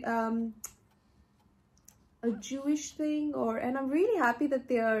a Jewish thing, or, and I'm really happy that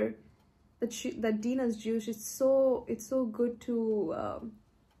they are, that Dina's Jewish. It's so good to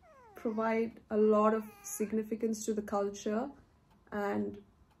provide a lot of significance to the culture and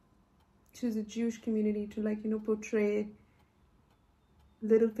to the Jewish community, to, like, you know, portray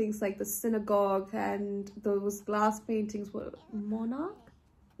little things like the synagogue and those glass paintings were Monarch?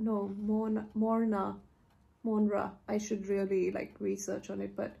 No, Monra. I should really, like, research on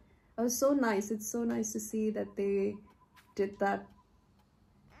it, but it was so nice. It's so nice to see that they did that.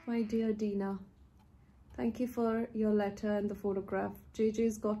 My dear Dina, thank you for your letter and the photograph.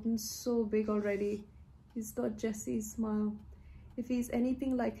 JJ's gotten so big already. He's got Jesse's smile. If he's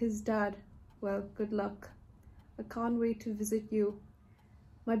anything like his dad, well, good luck. I can't wait to visit you.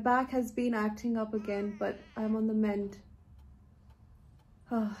 My back has been acting up again, but I'm on the mend.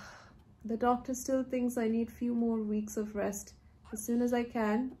 The doctor still thinks I need few more weeks of rest. As soon as I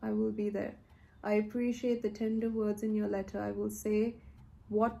can, I will be there. I appreciate the tender words in your letter. I will say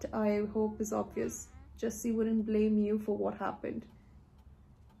what I hope is obvious. Jesse wouldn't blame you for what happened,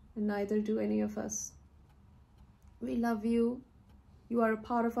 and neither do any of us. We love you. You are a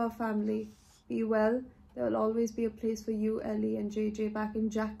part of our family. Be well. There will always be a place for you, Ellie, and JJ back in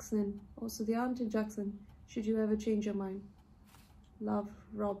Jackson. Also, they aren't in Jackson, should you ever change your mind. Love,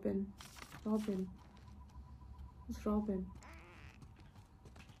 Robin. Robin? Who's Robin?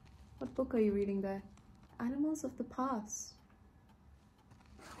 What book are you reading there? Animals of the Past.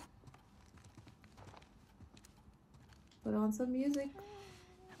 Put on some music.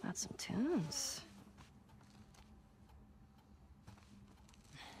 How about some tunes?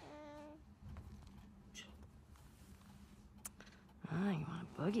 Ah, you want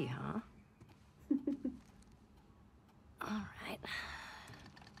a boogie, huh? All right.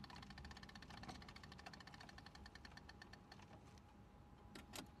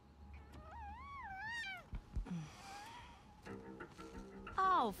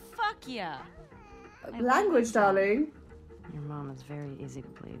 Oh, fuck yeah! Language, darling. Your mom is very easy to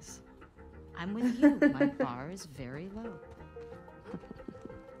please. I'm with you. My bar is very low.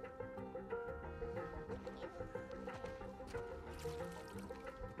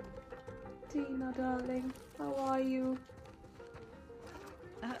 Dina, darling, how are you?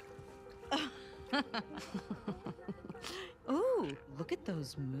 Ooh, look at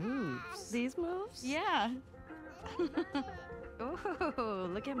those moves. These moves? Yeah. Oh,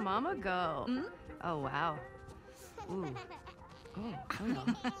 look at Mama go. Mm? Oh, wow. Ooh. Oh, hello.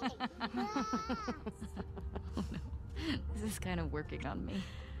 Oh, no. This is kind of working on me.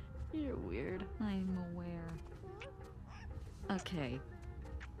 You're weird. I'm aware. Okay.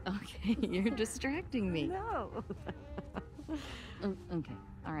 Okay, you're distracting me. No. Okay,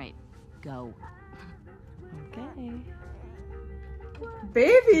 all right, go. Okay.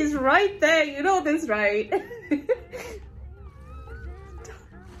 Baby's right there, you know this, right?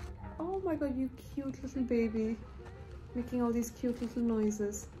 Oh my god, you cute little baby. Making all these cute little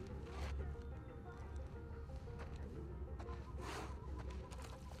noises.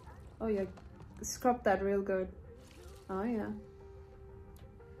 Oh yeah, scrub that real good. Oh yeah.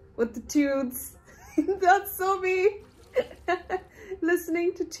 With the tunes. That's so me.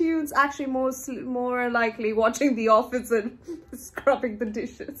 Listening to tunes. Actually, more likely watching The Office and scrubbing the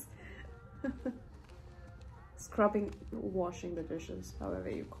dishes. Scrubbing, washing the dishes, however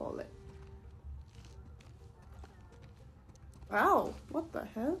you call it. Wow, what the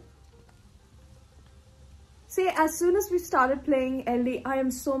hell? See, as soon as we started playing Ellie, I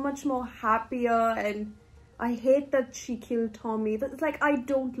am so much more happier, and I hate that she killed Tommy. It's like, I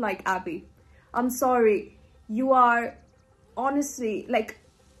don't like Abby. I'm sorry. You are honestly like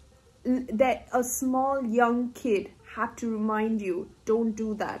that a small young kid had to remind you, don't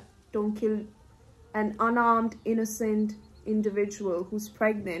do that. Don't kill an unarmed, innocent individual who's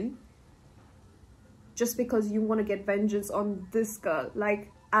pregnant just because you want to get vengeance on this girl. Like,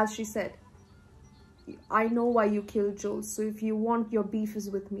 as she said, I know why you killed Joel, so if you want your beef is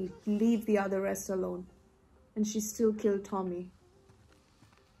with me, leave the other rest alone. And she still killed Tommy.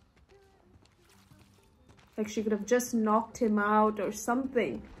 Like, she could have just knocked him out or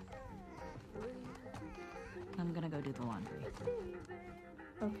something. I'm gonna go do the laundry.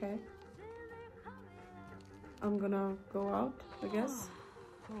 Okay. I'm gonna go out, I guess.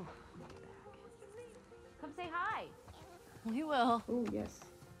 Come say hi. We will. Oh, yes.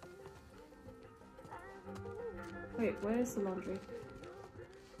 Wait, where is the laundry?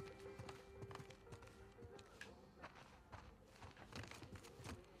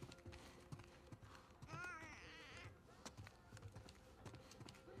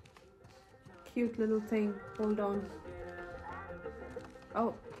 Cute little thing. Hold on.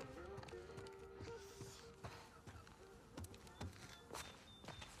 Oh.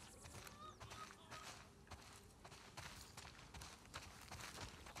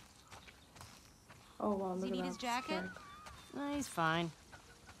 Oh wow, Does look he at need that. his jacket? He's fine.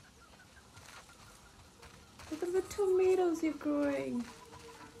 Look at the tomatoes you're growing.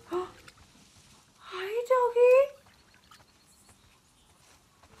 Hi, doggy.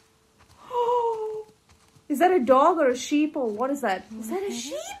 Oh, is that a dog or a sheep or what is that? Is that a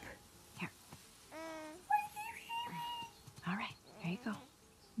sheep? Here. All right, here you go.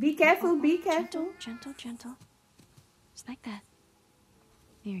 Be careful, be careful. Gentle, gentle, gentle. Just like that.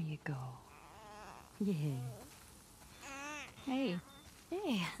 There you go. Yeah. Hey,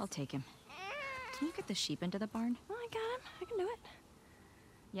 Hey. I'll take him. Can you get the sheep into the barn? Oh, I got him. I can do it.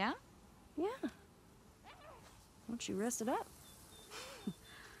 Yeah? Yeah. Once you rest it up.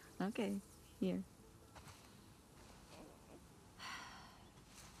 Okay, here.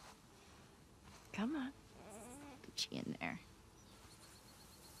 Come on. Put you in there.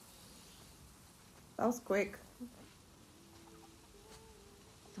 That was quick.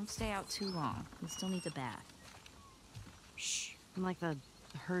 Don't stay out too long. He still needs a bath. Shh. I'm like the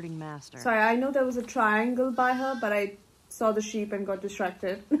herding master. Sorry, I know there was a triangle by her, but I saw the sheep and got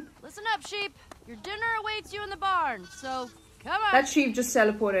distracted. Listen up, sheep. Your dinner awaits you in the barn, so come on. That sheep just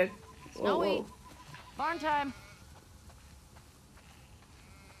teleported. Snowy. Barn time.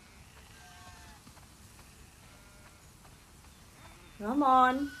 Come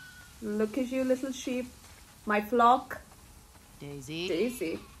on. Look at you, little sheep. My flock. Daisy.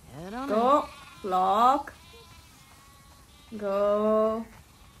 Daisy. Head on Go. Flock. Go.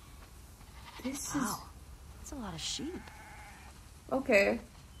 This in. Wow. That's a lot of sheep. is... Okay.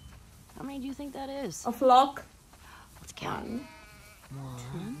 How many do you think that is? A flock. Let's count.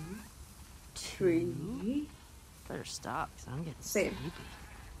 One, Three. Better stop, because I'm getting Same. sleepy.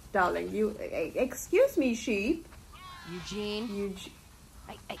 Darling, you... excuse me, sheep. Eugene.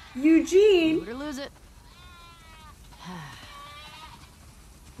 Hey, Eugene. move it or lose it.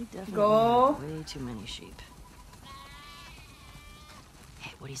 We definitely Go. have way too many sheep.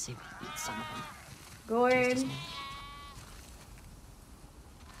 Hey, what do you say we eat some of them? Go Just a in. snack.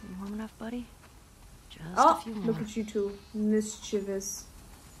 You warm enough, buddy? Just a Oh, few more. look at you two. Mischievous.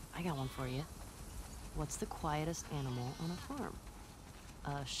 I got one for you. What's the quietest animal on a farm?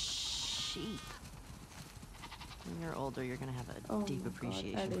 A sheep. When you're older, you're gonna have a Oh deep my God,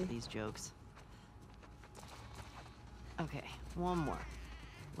 appreciation for Ellie. these jokes. Okay, one more.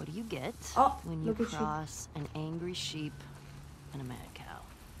 What do you get Oh, when you look at you. cross an angry sheep and a mad cow?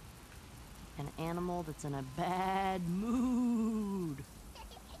 An animal that's in a bad mood.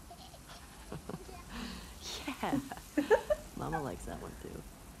 Yeah. Mama likes that one too.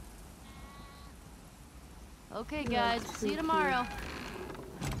 Okay, guys, That's see you so tomorrow.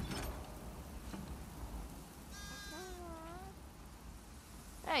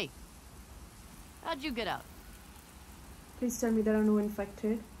 Hey, how'd you get out? Please tell me there are no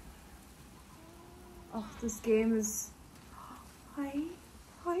infected. Oh, this game is... Hi.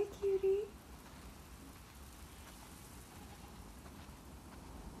 Hi, cutie.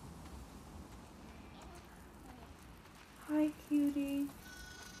 Hi, cutie.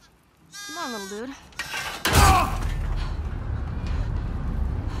 Come on, little dude.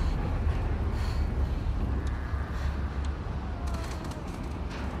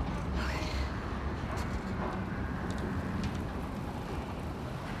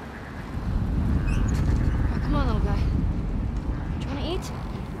 Come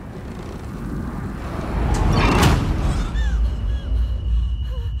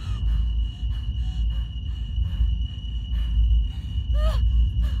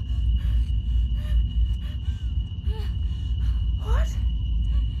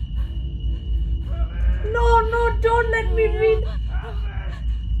Don't let me read.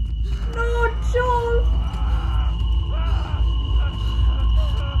 No, Joel.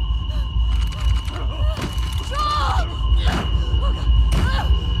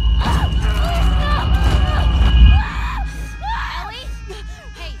 Ellie?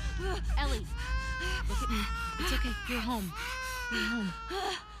 Hey, Ellie. Look at me. It's okay. You're home. You're home.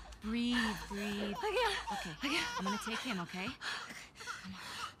 Breathe, breathe. Okay, I'm gonna take him, okay?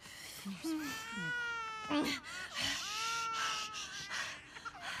 Come on. Come here, come here.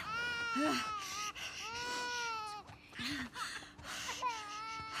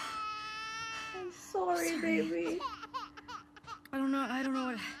 I'm sorry, baby. I don't know what...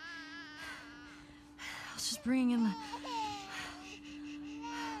 I was just bringing in the...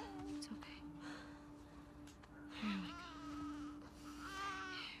 It's okay. Here we go.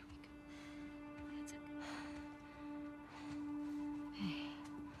 It's okay. Hey.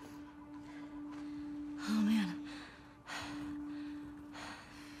 Oh, man.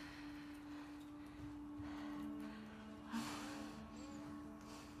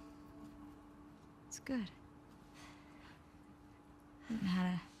 It's good. Haven't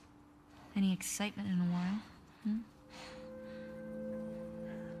had any excitement in a while. Hmm?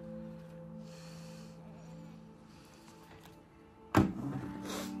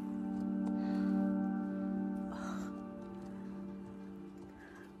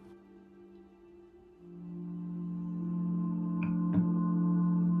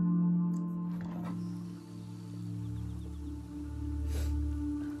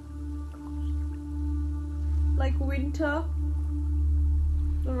 Like Winter,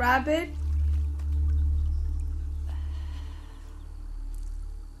 the rabbit.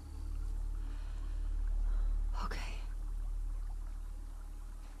 Okay.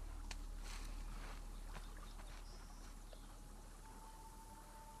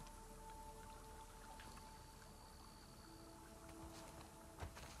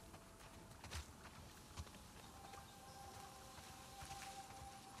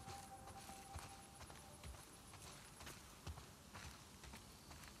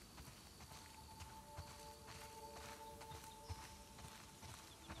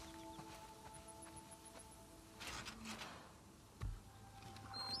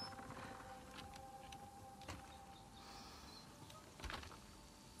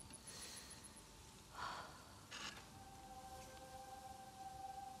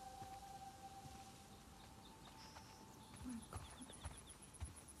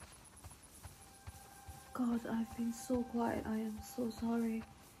 God, I've been so quiet. I am so sorry.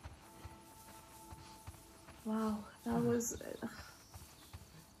 Wow, that was...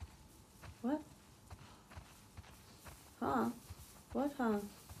 What? Huh? What, huh?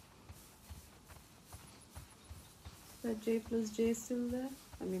 Is that J plus J still there?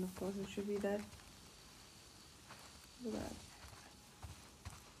 I mean, of course it should be there. Look at that.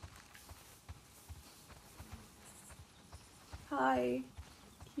 Hi,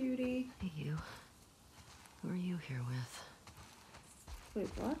 cutie. Hey, you. Who are you here with? Wait,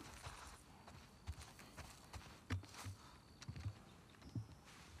 what?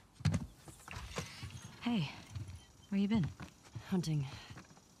 Hey, where you been? Hunting.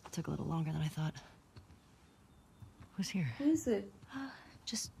 Took a little longer than I thought. Who's here? Who is it?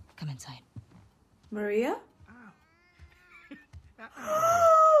 Just come inside. Maria?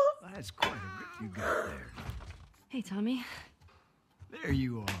 That's quite a rip you got there. Hey, Tommy. There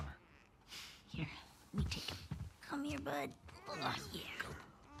you are. Here, let me take him. Come here, bud. Oh, yeah.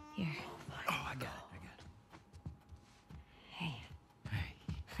 Here. Oh, I got it. Hey,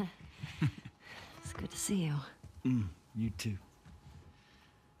 Hey. it's good to see you. You too.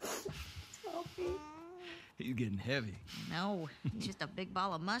 Toffee. He's getting heavy. No, he's just a big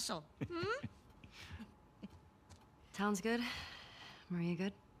ball of muscle. Town's good? Maria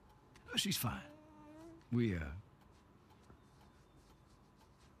good? Oh, she's fine. We're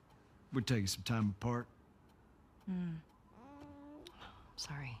taking some time apart.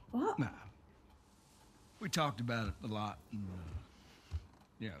 Sorry. What? Nah. We talked about it a lot, and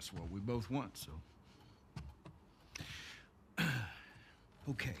yeah, it's what we both want, so.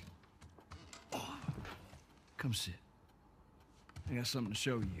 Okay. Come sit. I got something to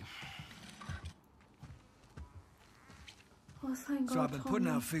show you. Oh, thank God, So I've been putting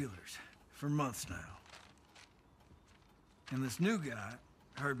Tommy. out feelers for months now. And this new guy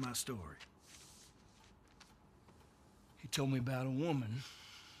heard my story. He told me about a woman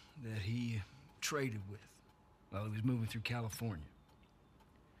that he traded with while he was moving through California.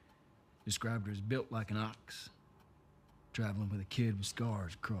 Described her as built like an ox, traveling with a kid with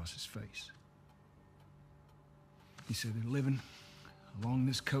scars across his face. He said they're living along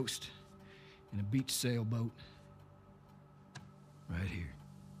this coast in a beach sailboat Right here.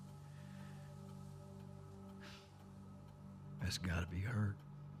 That's gotta be her.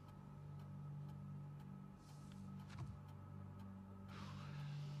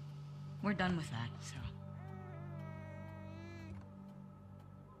 We're done with that, so.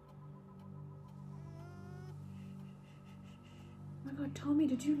 Oh my god, Tommy,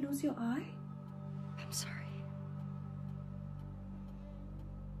 did you lose your eye? I'm sorry.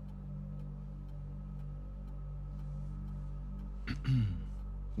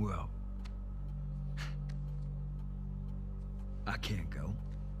 Well, I can't go.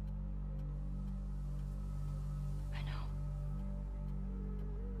 I know.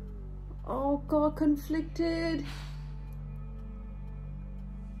 Oh god, conflicted.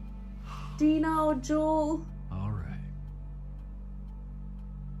 Dina or Joel? All right.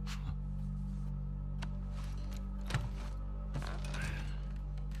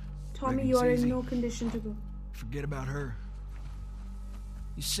 Tommy, Reckon you are it's in easy. no condition to go. Forget about her.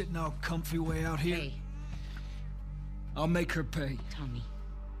 You sitting all comfy way out here? Hey, I'll make her pay. Tommy.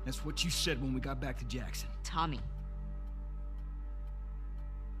 That's what you said when we got back to Jackson. Tommy.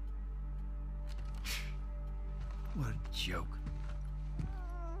 What a joke.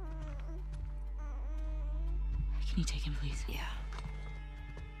 Can you take him, please? Yeah.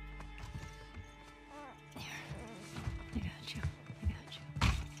 Here. I got you. I got you.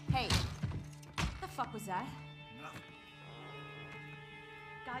 Hey, what the fuck was that? Nothing.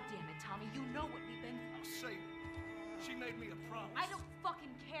 God damn it, Tommy. You know what we've been through. I'll save her. She made me a promise. I don't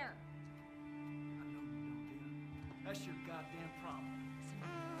fucking care. I know you don't, Dina. That's your goddamn problem.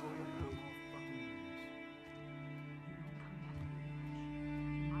 Oh, yeah, I'm all fucking ears. You don't come back to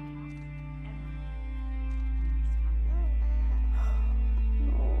my house ever. You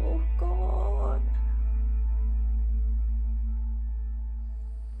understand? Oh god.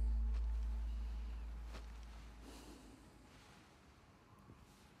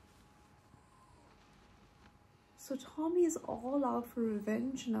 So Tommy is all out for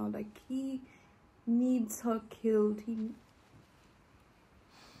revenge now. Like, he needs her killed.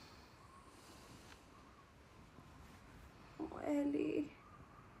 Oh, Ellie.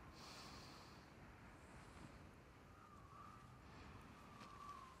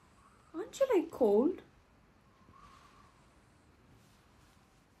 Aren't you like cold?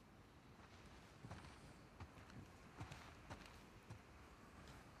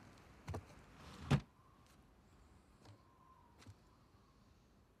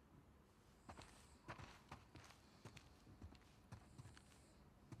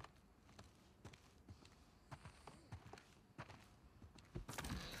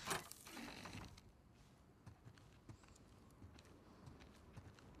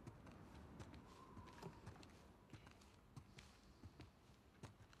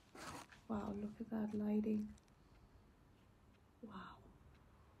 Wow, look at that lighting. Wow.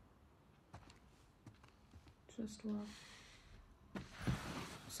 Just wow.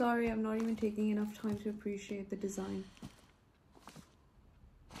 Sorry, I'm not even taking enough time to appreciate the design.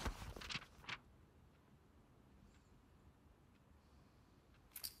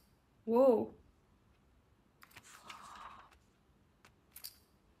 Whoa.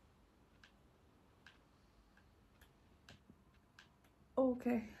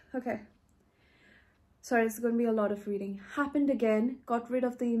 Okay. Sorry, it's going to be a lot of reading. Happened again. Got rid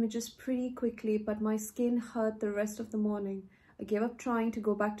of the images pretty quickly, but my skin hurt the rest of the morning. I gave up trying to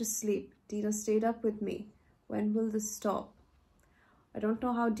go back to sleep. Dina stayed up with me. When will this stop? I don't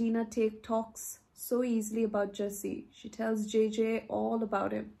know how Dina talks so easily about Jesse. She tells JJ all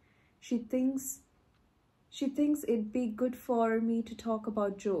about him. She thinks it'd be good for me to talk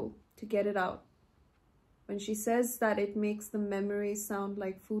about Joel, to get it out. When she says that, it makes the memory sound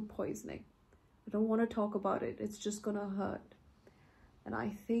like food poisoning. I don't want to talk about it. It's just gonna hurt. And I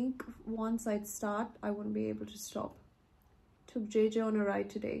think once I'd start, I wouldn't be able to stop. Took JJ on a ride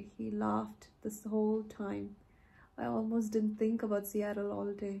today. He laughed this whole time. I almost didn't think about Seattle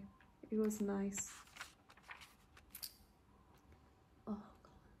all day. It was nice. Oh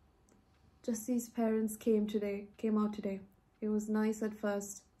God. Jesse's parents came out today. It was nice at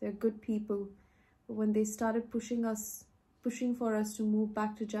first. They're good people. But when they started pushing for us to move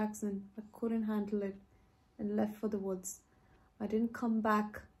back to Jackson, I couldn't handle it and left for the woods. I didn't come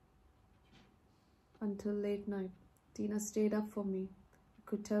back until late night. Dina stayed up for me. I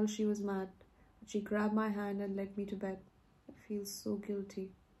could tell she was mad, but she grabbed my hand and led me to bed. I feel so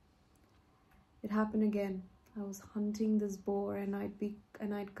guilty. It happened again. I was hunting this boar and I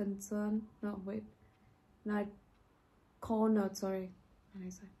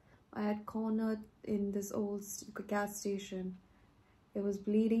had cornered in this old gas station. It was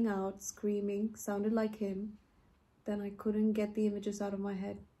bleeding out, screaming, sounded like him. Then I couldn't get the images out of my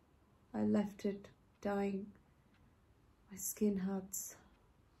head. I left it, dying. My skin hurts.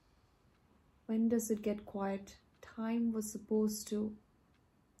 When does it get quiet? Time was supposed to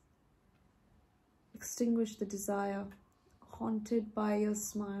extinguish the desire, haunted by your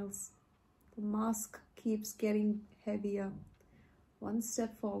smiles. The mask keeps getting heavier. One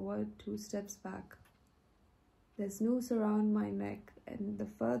step forward, two steps back. There's noose around my neck, and the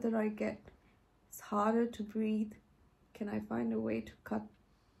further I get, it's harder to breathe. Can I find a way to cut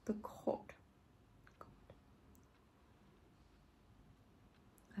the cord?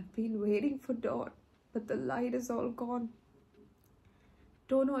 I've been waiting for dawn, but the light is all gone.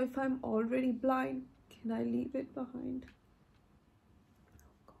 Don't know if I'm already blind. Can I leave it behind?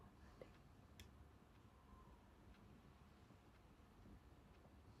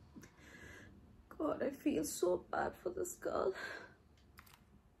 God, I feel so bad for this girl.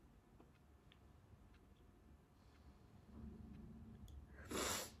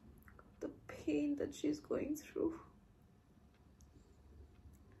 The pain that she's going through.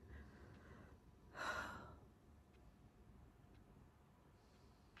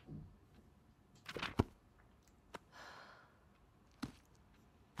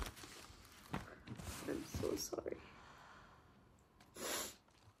 I'm so sorry.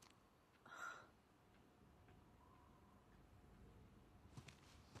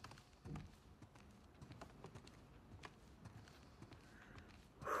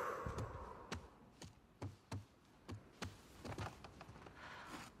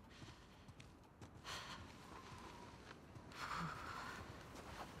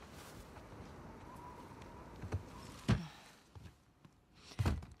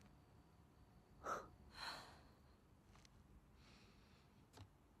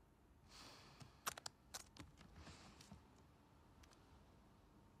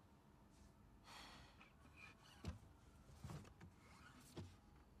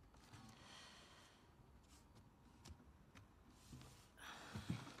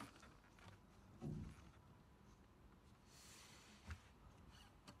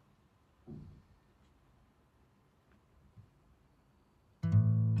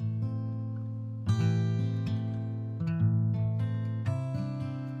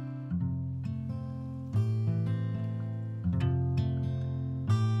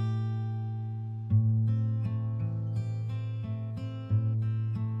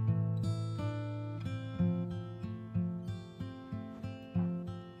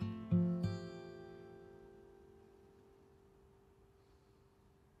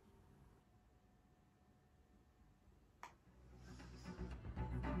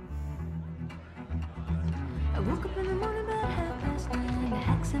 I woke up in the morning about 9:30. The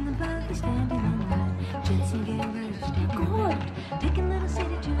hacks and the bugs are standing on the line. Jensen getting ready to stand God. Picking little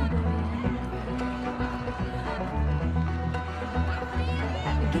city to the bury.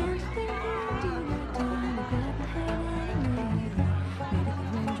 I began to think I'd do that time. I grabbed my head and made it the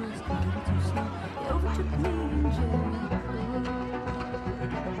wind just a little too slow. It overtook me in Jericho.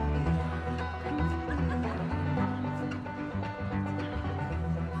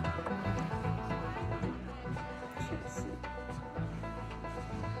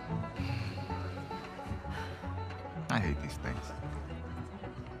 I hate these things.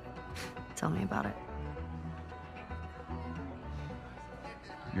 Tell me about it.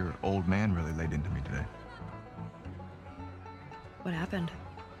 Your old man really laid into me today. What happened?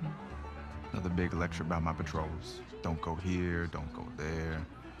 Another big lecture about my patrols. Don't go here, don't go there.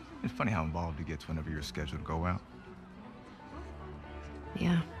 It's funny how involved he gets whenever you're scheduled to go out.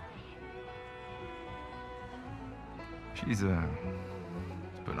 Yeah. She's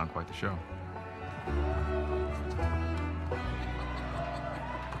putting on quite the show.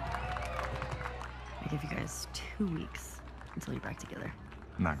 I give you guys 2 weeks until you're back together.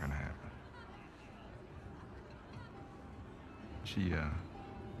 Not gonna happen. She,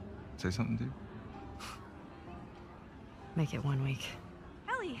 say something to you? Make it 1 week.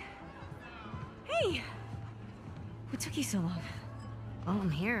 Ellie! Hey! What took you so long? Well, I'm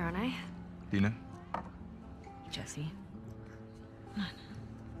here, aren't I? Dina? Jesse.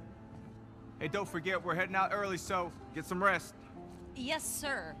 Hey, don't forget, we're heading out early, so get some rest. Yes,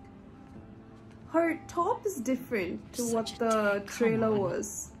 sir. Her top is different to what the trailer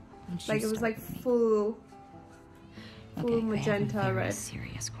was. Like, it was like full magenta red.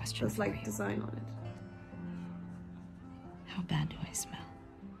 Serious question. There's like design on it. How bad do I smell?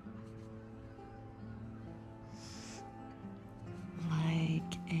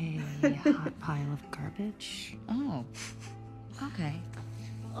 Like a hot pile of garbage. Oh. Okay.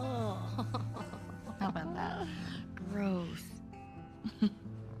 Oh. How about that? Gross.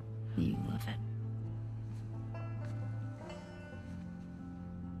 You love it.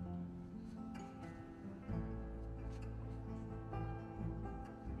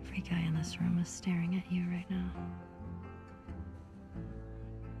 Every guy in this room is staring at you right now.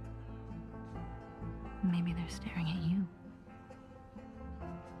 Maybe they're staring at you.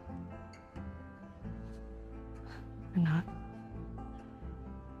 Or not.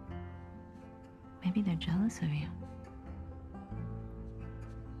 Maybe they're jealous of you.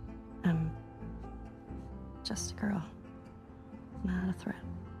 I'm just a girl, not a threat.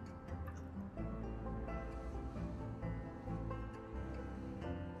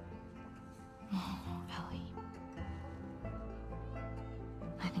 Oh, Ellie.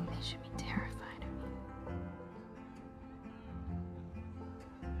 I think they should be terrified of you.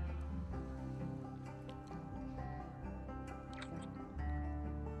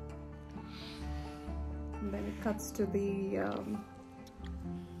 And then it cuts to the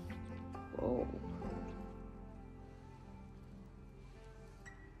oh.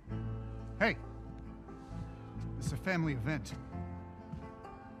 Hey, this is a family event.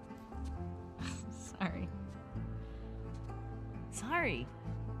 Sorry. Sorry.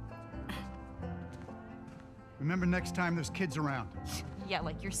 Remember next time there's kids around. Yeah,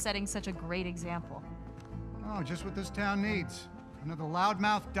 like you're setting such a great example. Oh, just what this town needs. Another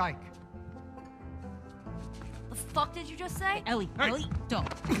loudmouth dyke. The fuck did you just say? Ellie, Hey. Ellie, don't.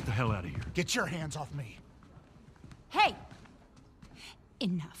 Get the hell out of here. Get your hands off me. Hey!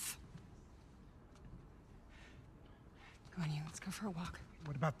 Enough. Go on, you. Let's go for a walk.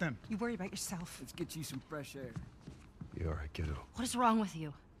 What about them? You worry about yourself. Let's get you some fresh air. You all right, kiddo? What is wrong with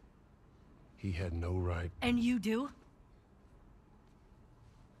you? He had no right. And you do?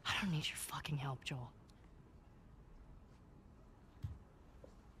 I don't need your fucking help, Joel.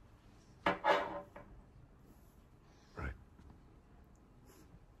 Right.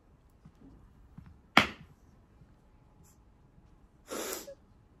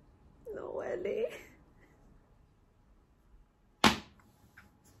 No, Ellie.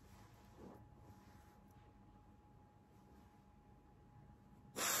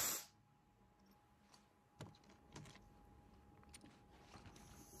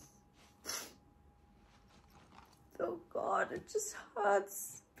 Oh God, it just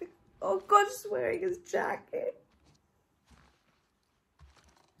hurts. Oh God, just wearing his jacket.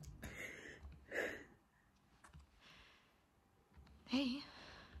 Hey.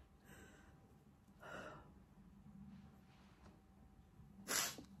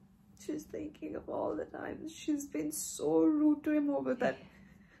 She's thinking of all the times she's been so rude to him over that,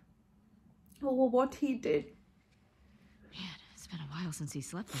 over what he did. Man, it's been a while since he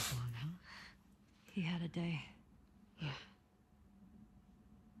slept this long, huh? He had a day. Yeah.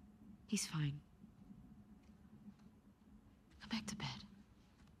 He's fine. Go back to bed.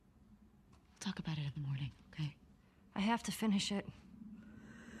 We'll talk about it in the morning, okay? I have to finish it.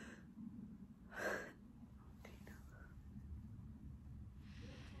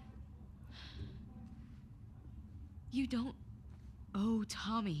 You don't owe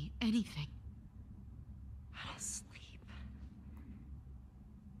Tommy anything. I don't sleep.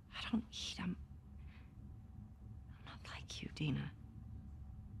 I don't eat. I'm not like you, Dina.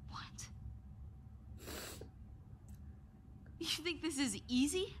 What? You think this is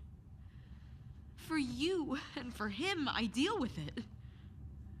easy? For you and for him, I deal with it.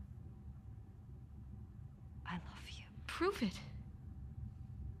 I love you. Prove it.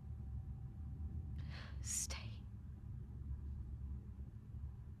 Stay.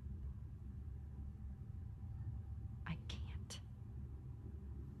 I can't.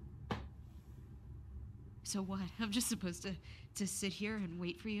 So what? I'm just supposed to sit here and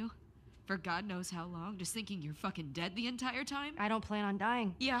wait for you? For God knows how long? Just thinking you're fucking dead the entire time? I don't plan on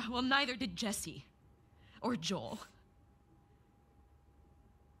dying. Yeah, well, neither did Jesse. Or Joel.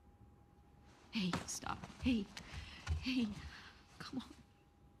 Hey, stop. Hey. Hey. Come on.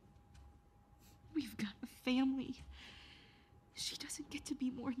 We've got a family. She doesn't get to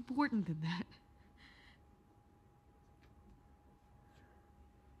be more important than that.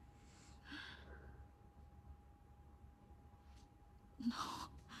 No.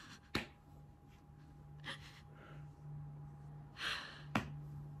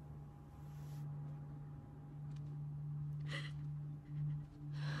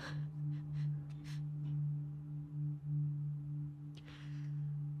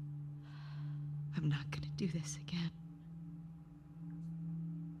 I'm not gonna do this again.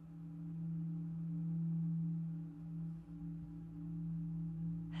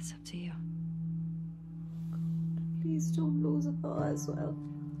 That's up to you. Please don't lose her as well.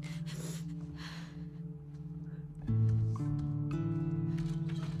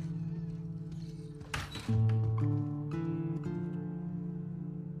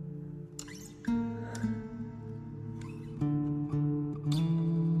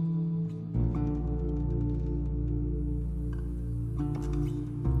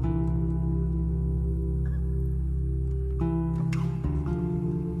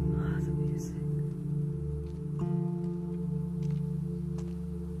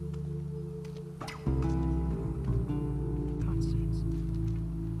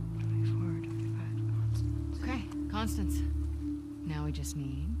 Constance, now we just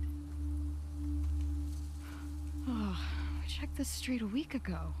need... Oh, I checked this street a week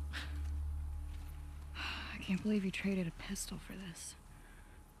ago. I can't believe you traded a pistol for this.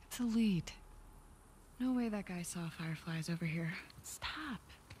 It's a lead. No way that guy saw fireflies over here. Stop.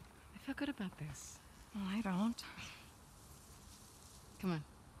 I feel good about this. Well, I don't. Come on.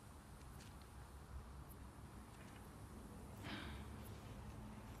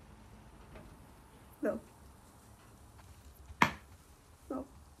 No. No.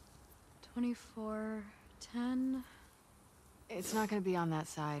 2410. It's not gonna be on that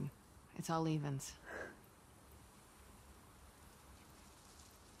side. It's all evens.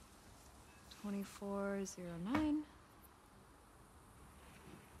 2409.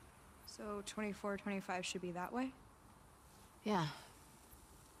 So 2425 should be that way? Yeah.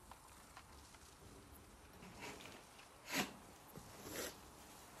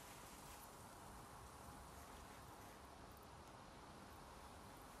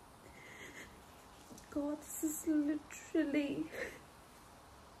 God, this is literally...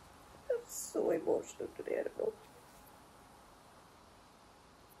 I'm so emotional today, I don't know.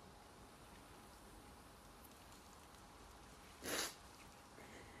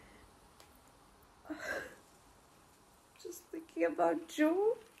 Just thinking about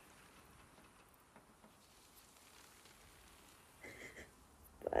Joe.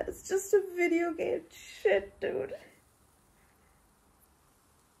 But it's just a video game. Shit, dude.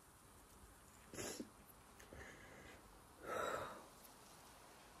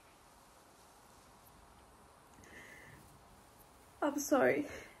 I'm sorry.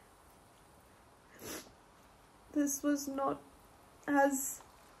 This was not as...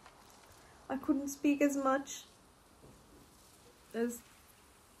 I couldn't speak as much as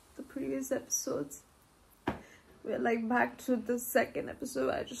the previous episodes. We're like back to the second episode.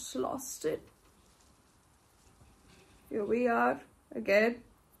 I just lost it. Here we are again.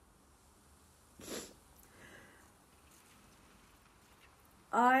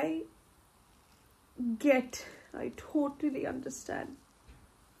 I totally understand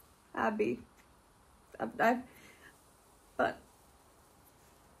Abby. But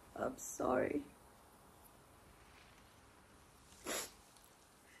I'm sorry.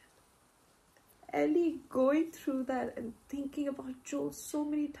 Ellie going through that and thinking about Joe so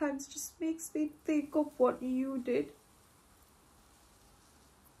many times just makes me think of what you did.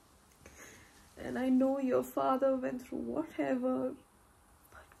 And I know your father went through whatever,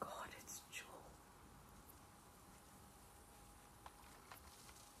 but God, it's Joe.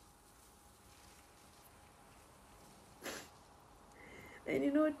 And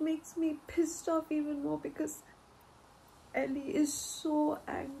you know, it makes me pissed off even more because Ellie is so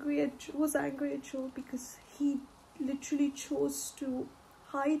angry was angry at Joe because he literally chose to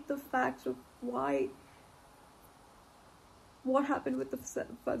hide the fact of what happened with the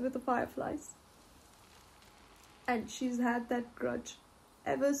fireflies. And she's had that grudge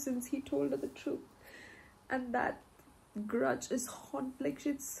ever since he told her the truth. And that grudge is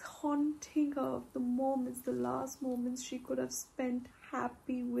it's haunting her. The last moments she could have spent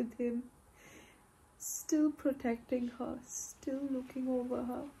happy with him, still protecting her, still looking over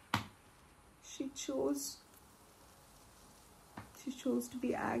her. She chose to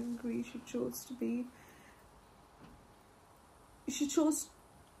be angry. She chose,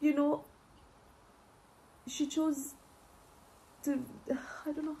 you know, she chose to,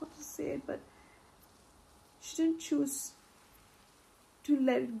 I don't know how to say it, but she didn't choose to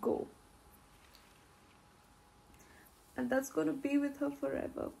let it go. And that's going to be with her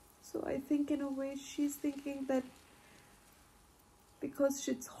forever. So I think in a way she's thinking that because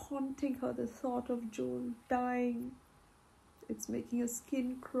it's haunting her, the thought of Joel dying, it's making her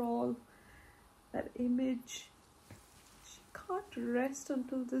skin crawl, that image. She can't rest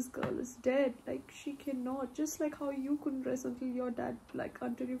until this girl is dead. Like, she cannot. Just like how you couldn't rest until your dad,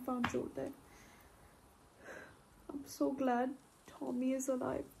 until you found Joel dead. I'm so glad Tommy is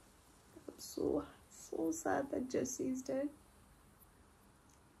alive. I'm so sad that Jesse is dead.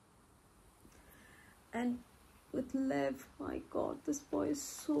 And with Lev, my God, this boy is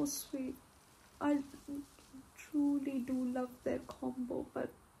so sweet. I truly do love their combo, but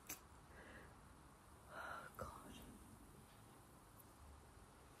God,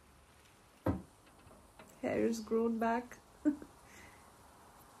 hair is grown back.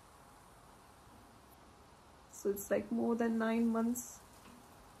 So it's like more than 9 months,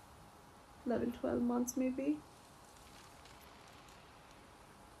 11, 12 months maybe.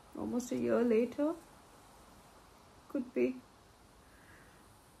 Almost a year later. Could be.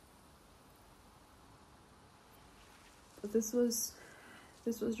 But this was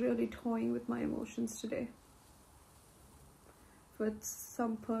really toying with my emotions today. if at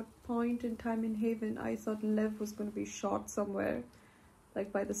some point in time in Haven I thought Lev was going to be shot somewhere,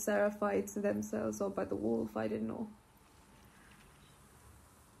 like by the Seraphites themselves or by the wolf, I didn't know.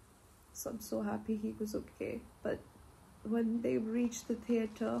 So I'm so happy he was okay. But when they reached the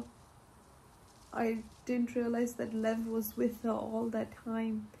theater, I didn't realize that Lev was with her all that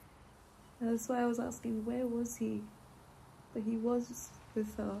time. And that's why I was asking, where was he? But he was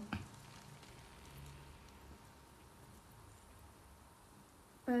with her.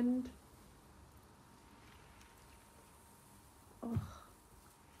 And oh,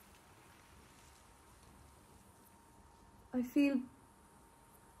 I feel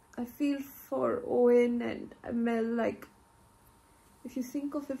for Owen and Mel, like, if you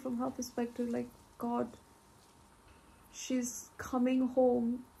think of it from her perspective, like, God, she's coming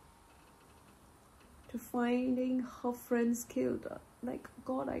home to finding her friends killed. Like,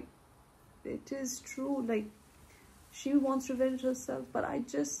 God, it is true, like, she wants revenge herself, but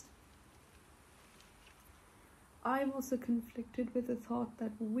I'm also conflicted with the thought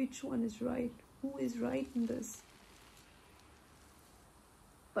that which one is right, who is right in this.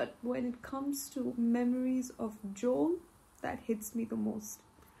 But when it comes to memories of Joel, that hits me the most.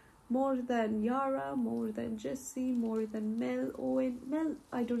 More than Yara, more than Jesse, more than Mel, Owen. Mel,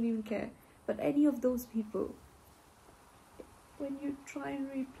 I don't even care. But any of those people, when you try and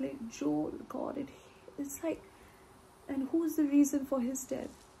replay Joel, God, it's like, and who's the reason for his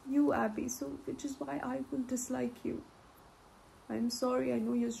death? You, Abby. So, which is why I will dislike you. I'm sorry, I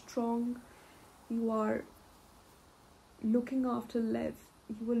know you're strong. You are looking after Lev.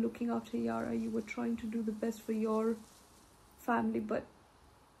 You were looking after Yara. You were trying to do the best for your family, but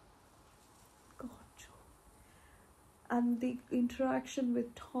God, Joel. And the interaction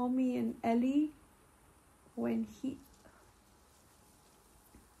with Tommy and Ellie, when he...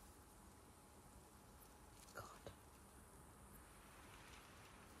 God.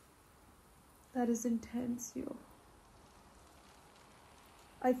 That is intense, yo.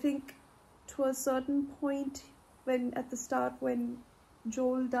 I think to a certain point, when at the start, when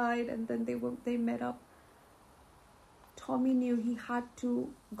Joel died and then they met up, Tommy knew he had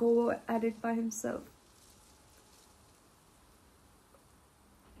to go at it by himself.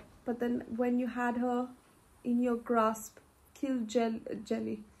 But then when you had her in your grasp, kill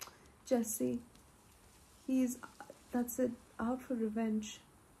Jesse, that's it, out for revenge.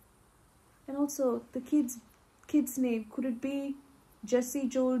 And also the kid's name, could it be Jesse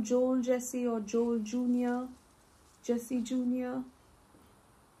Joel, Joel Jesse, or Joel Jr., Jesse Jr.?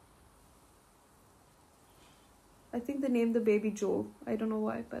 I think they named the baby Joel. I don't know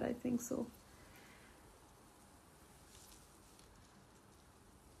why, but I think so.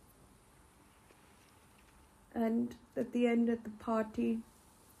 And at the end, at the party,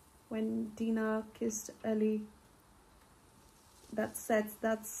 when Dina kissed Ellie, that's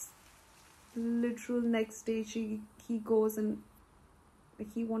the literal next day he goes and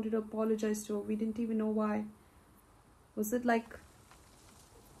he wanted to apologize to her. We didn't even know why. Was it like,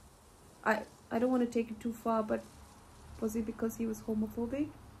 I don't want to take it too far, but was it because he was homophobic?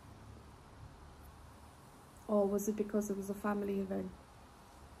 Or was it because it was a family event?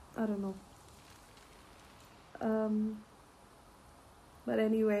 I don't know. But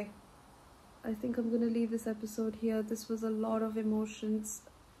anyway, I think I'm going to leave this episode here. This was a lot of emotions.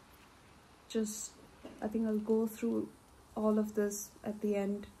 I think I'll go through all of this at the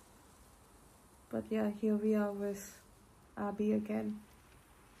end. But yeah, here we are with Abby again.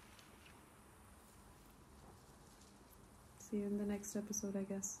 See you in the next episode, I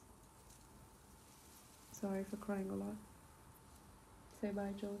guess. Sorry for crying a lot. Say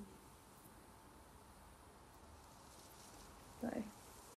bye, Joel. Bye.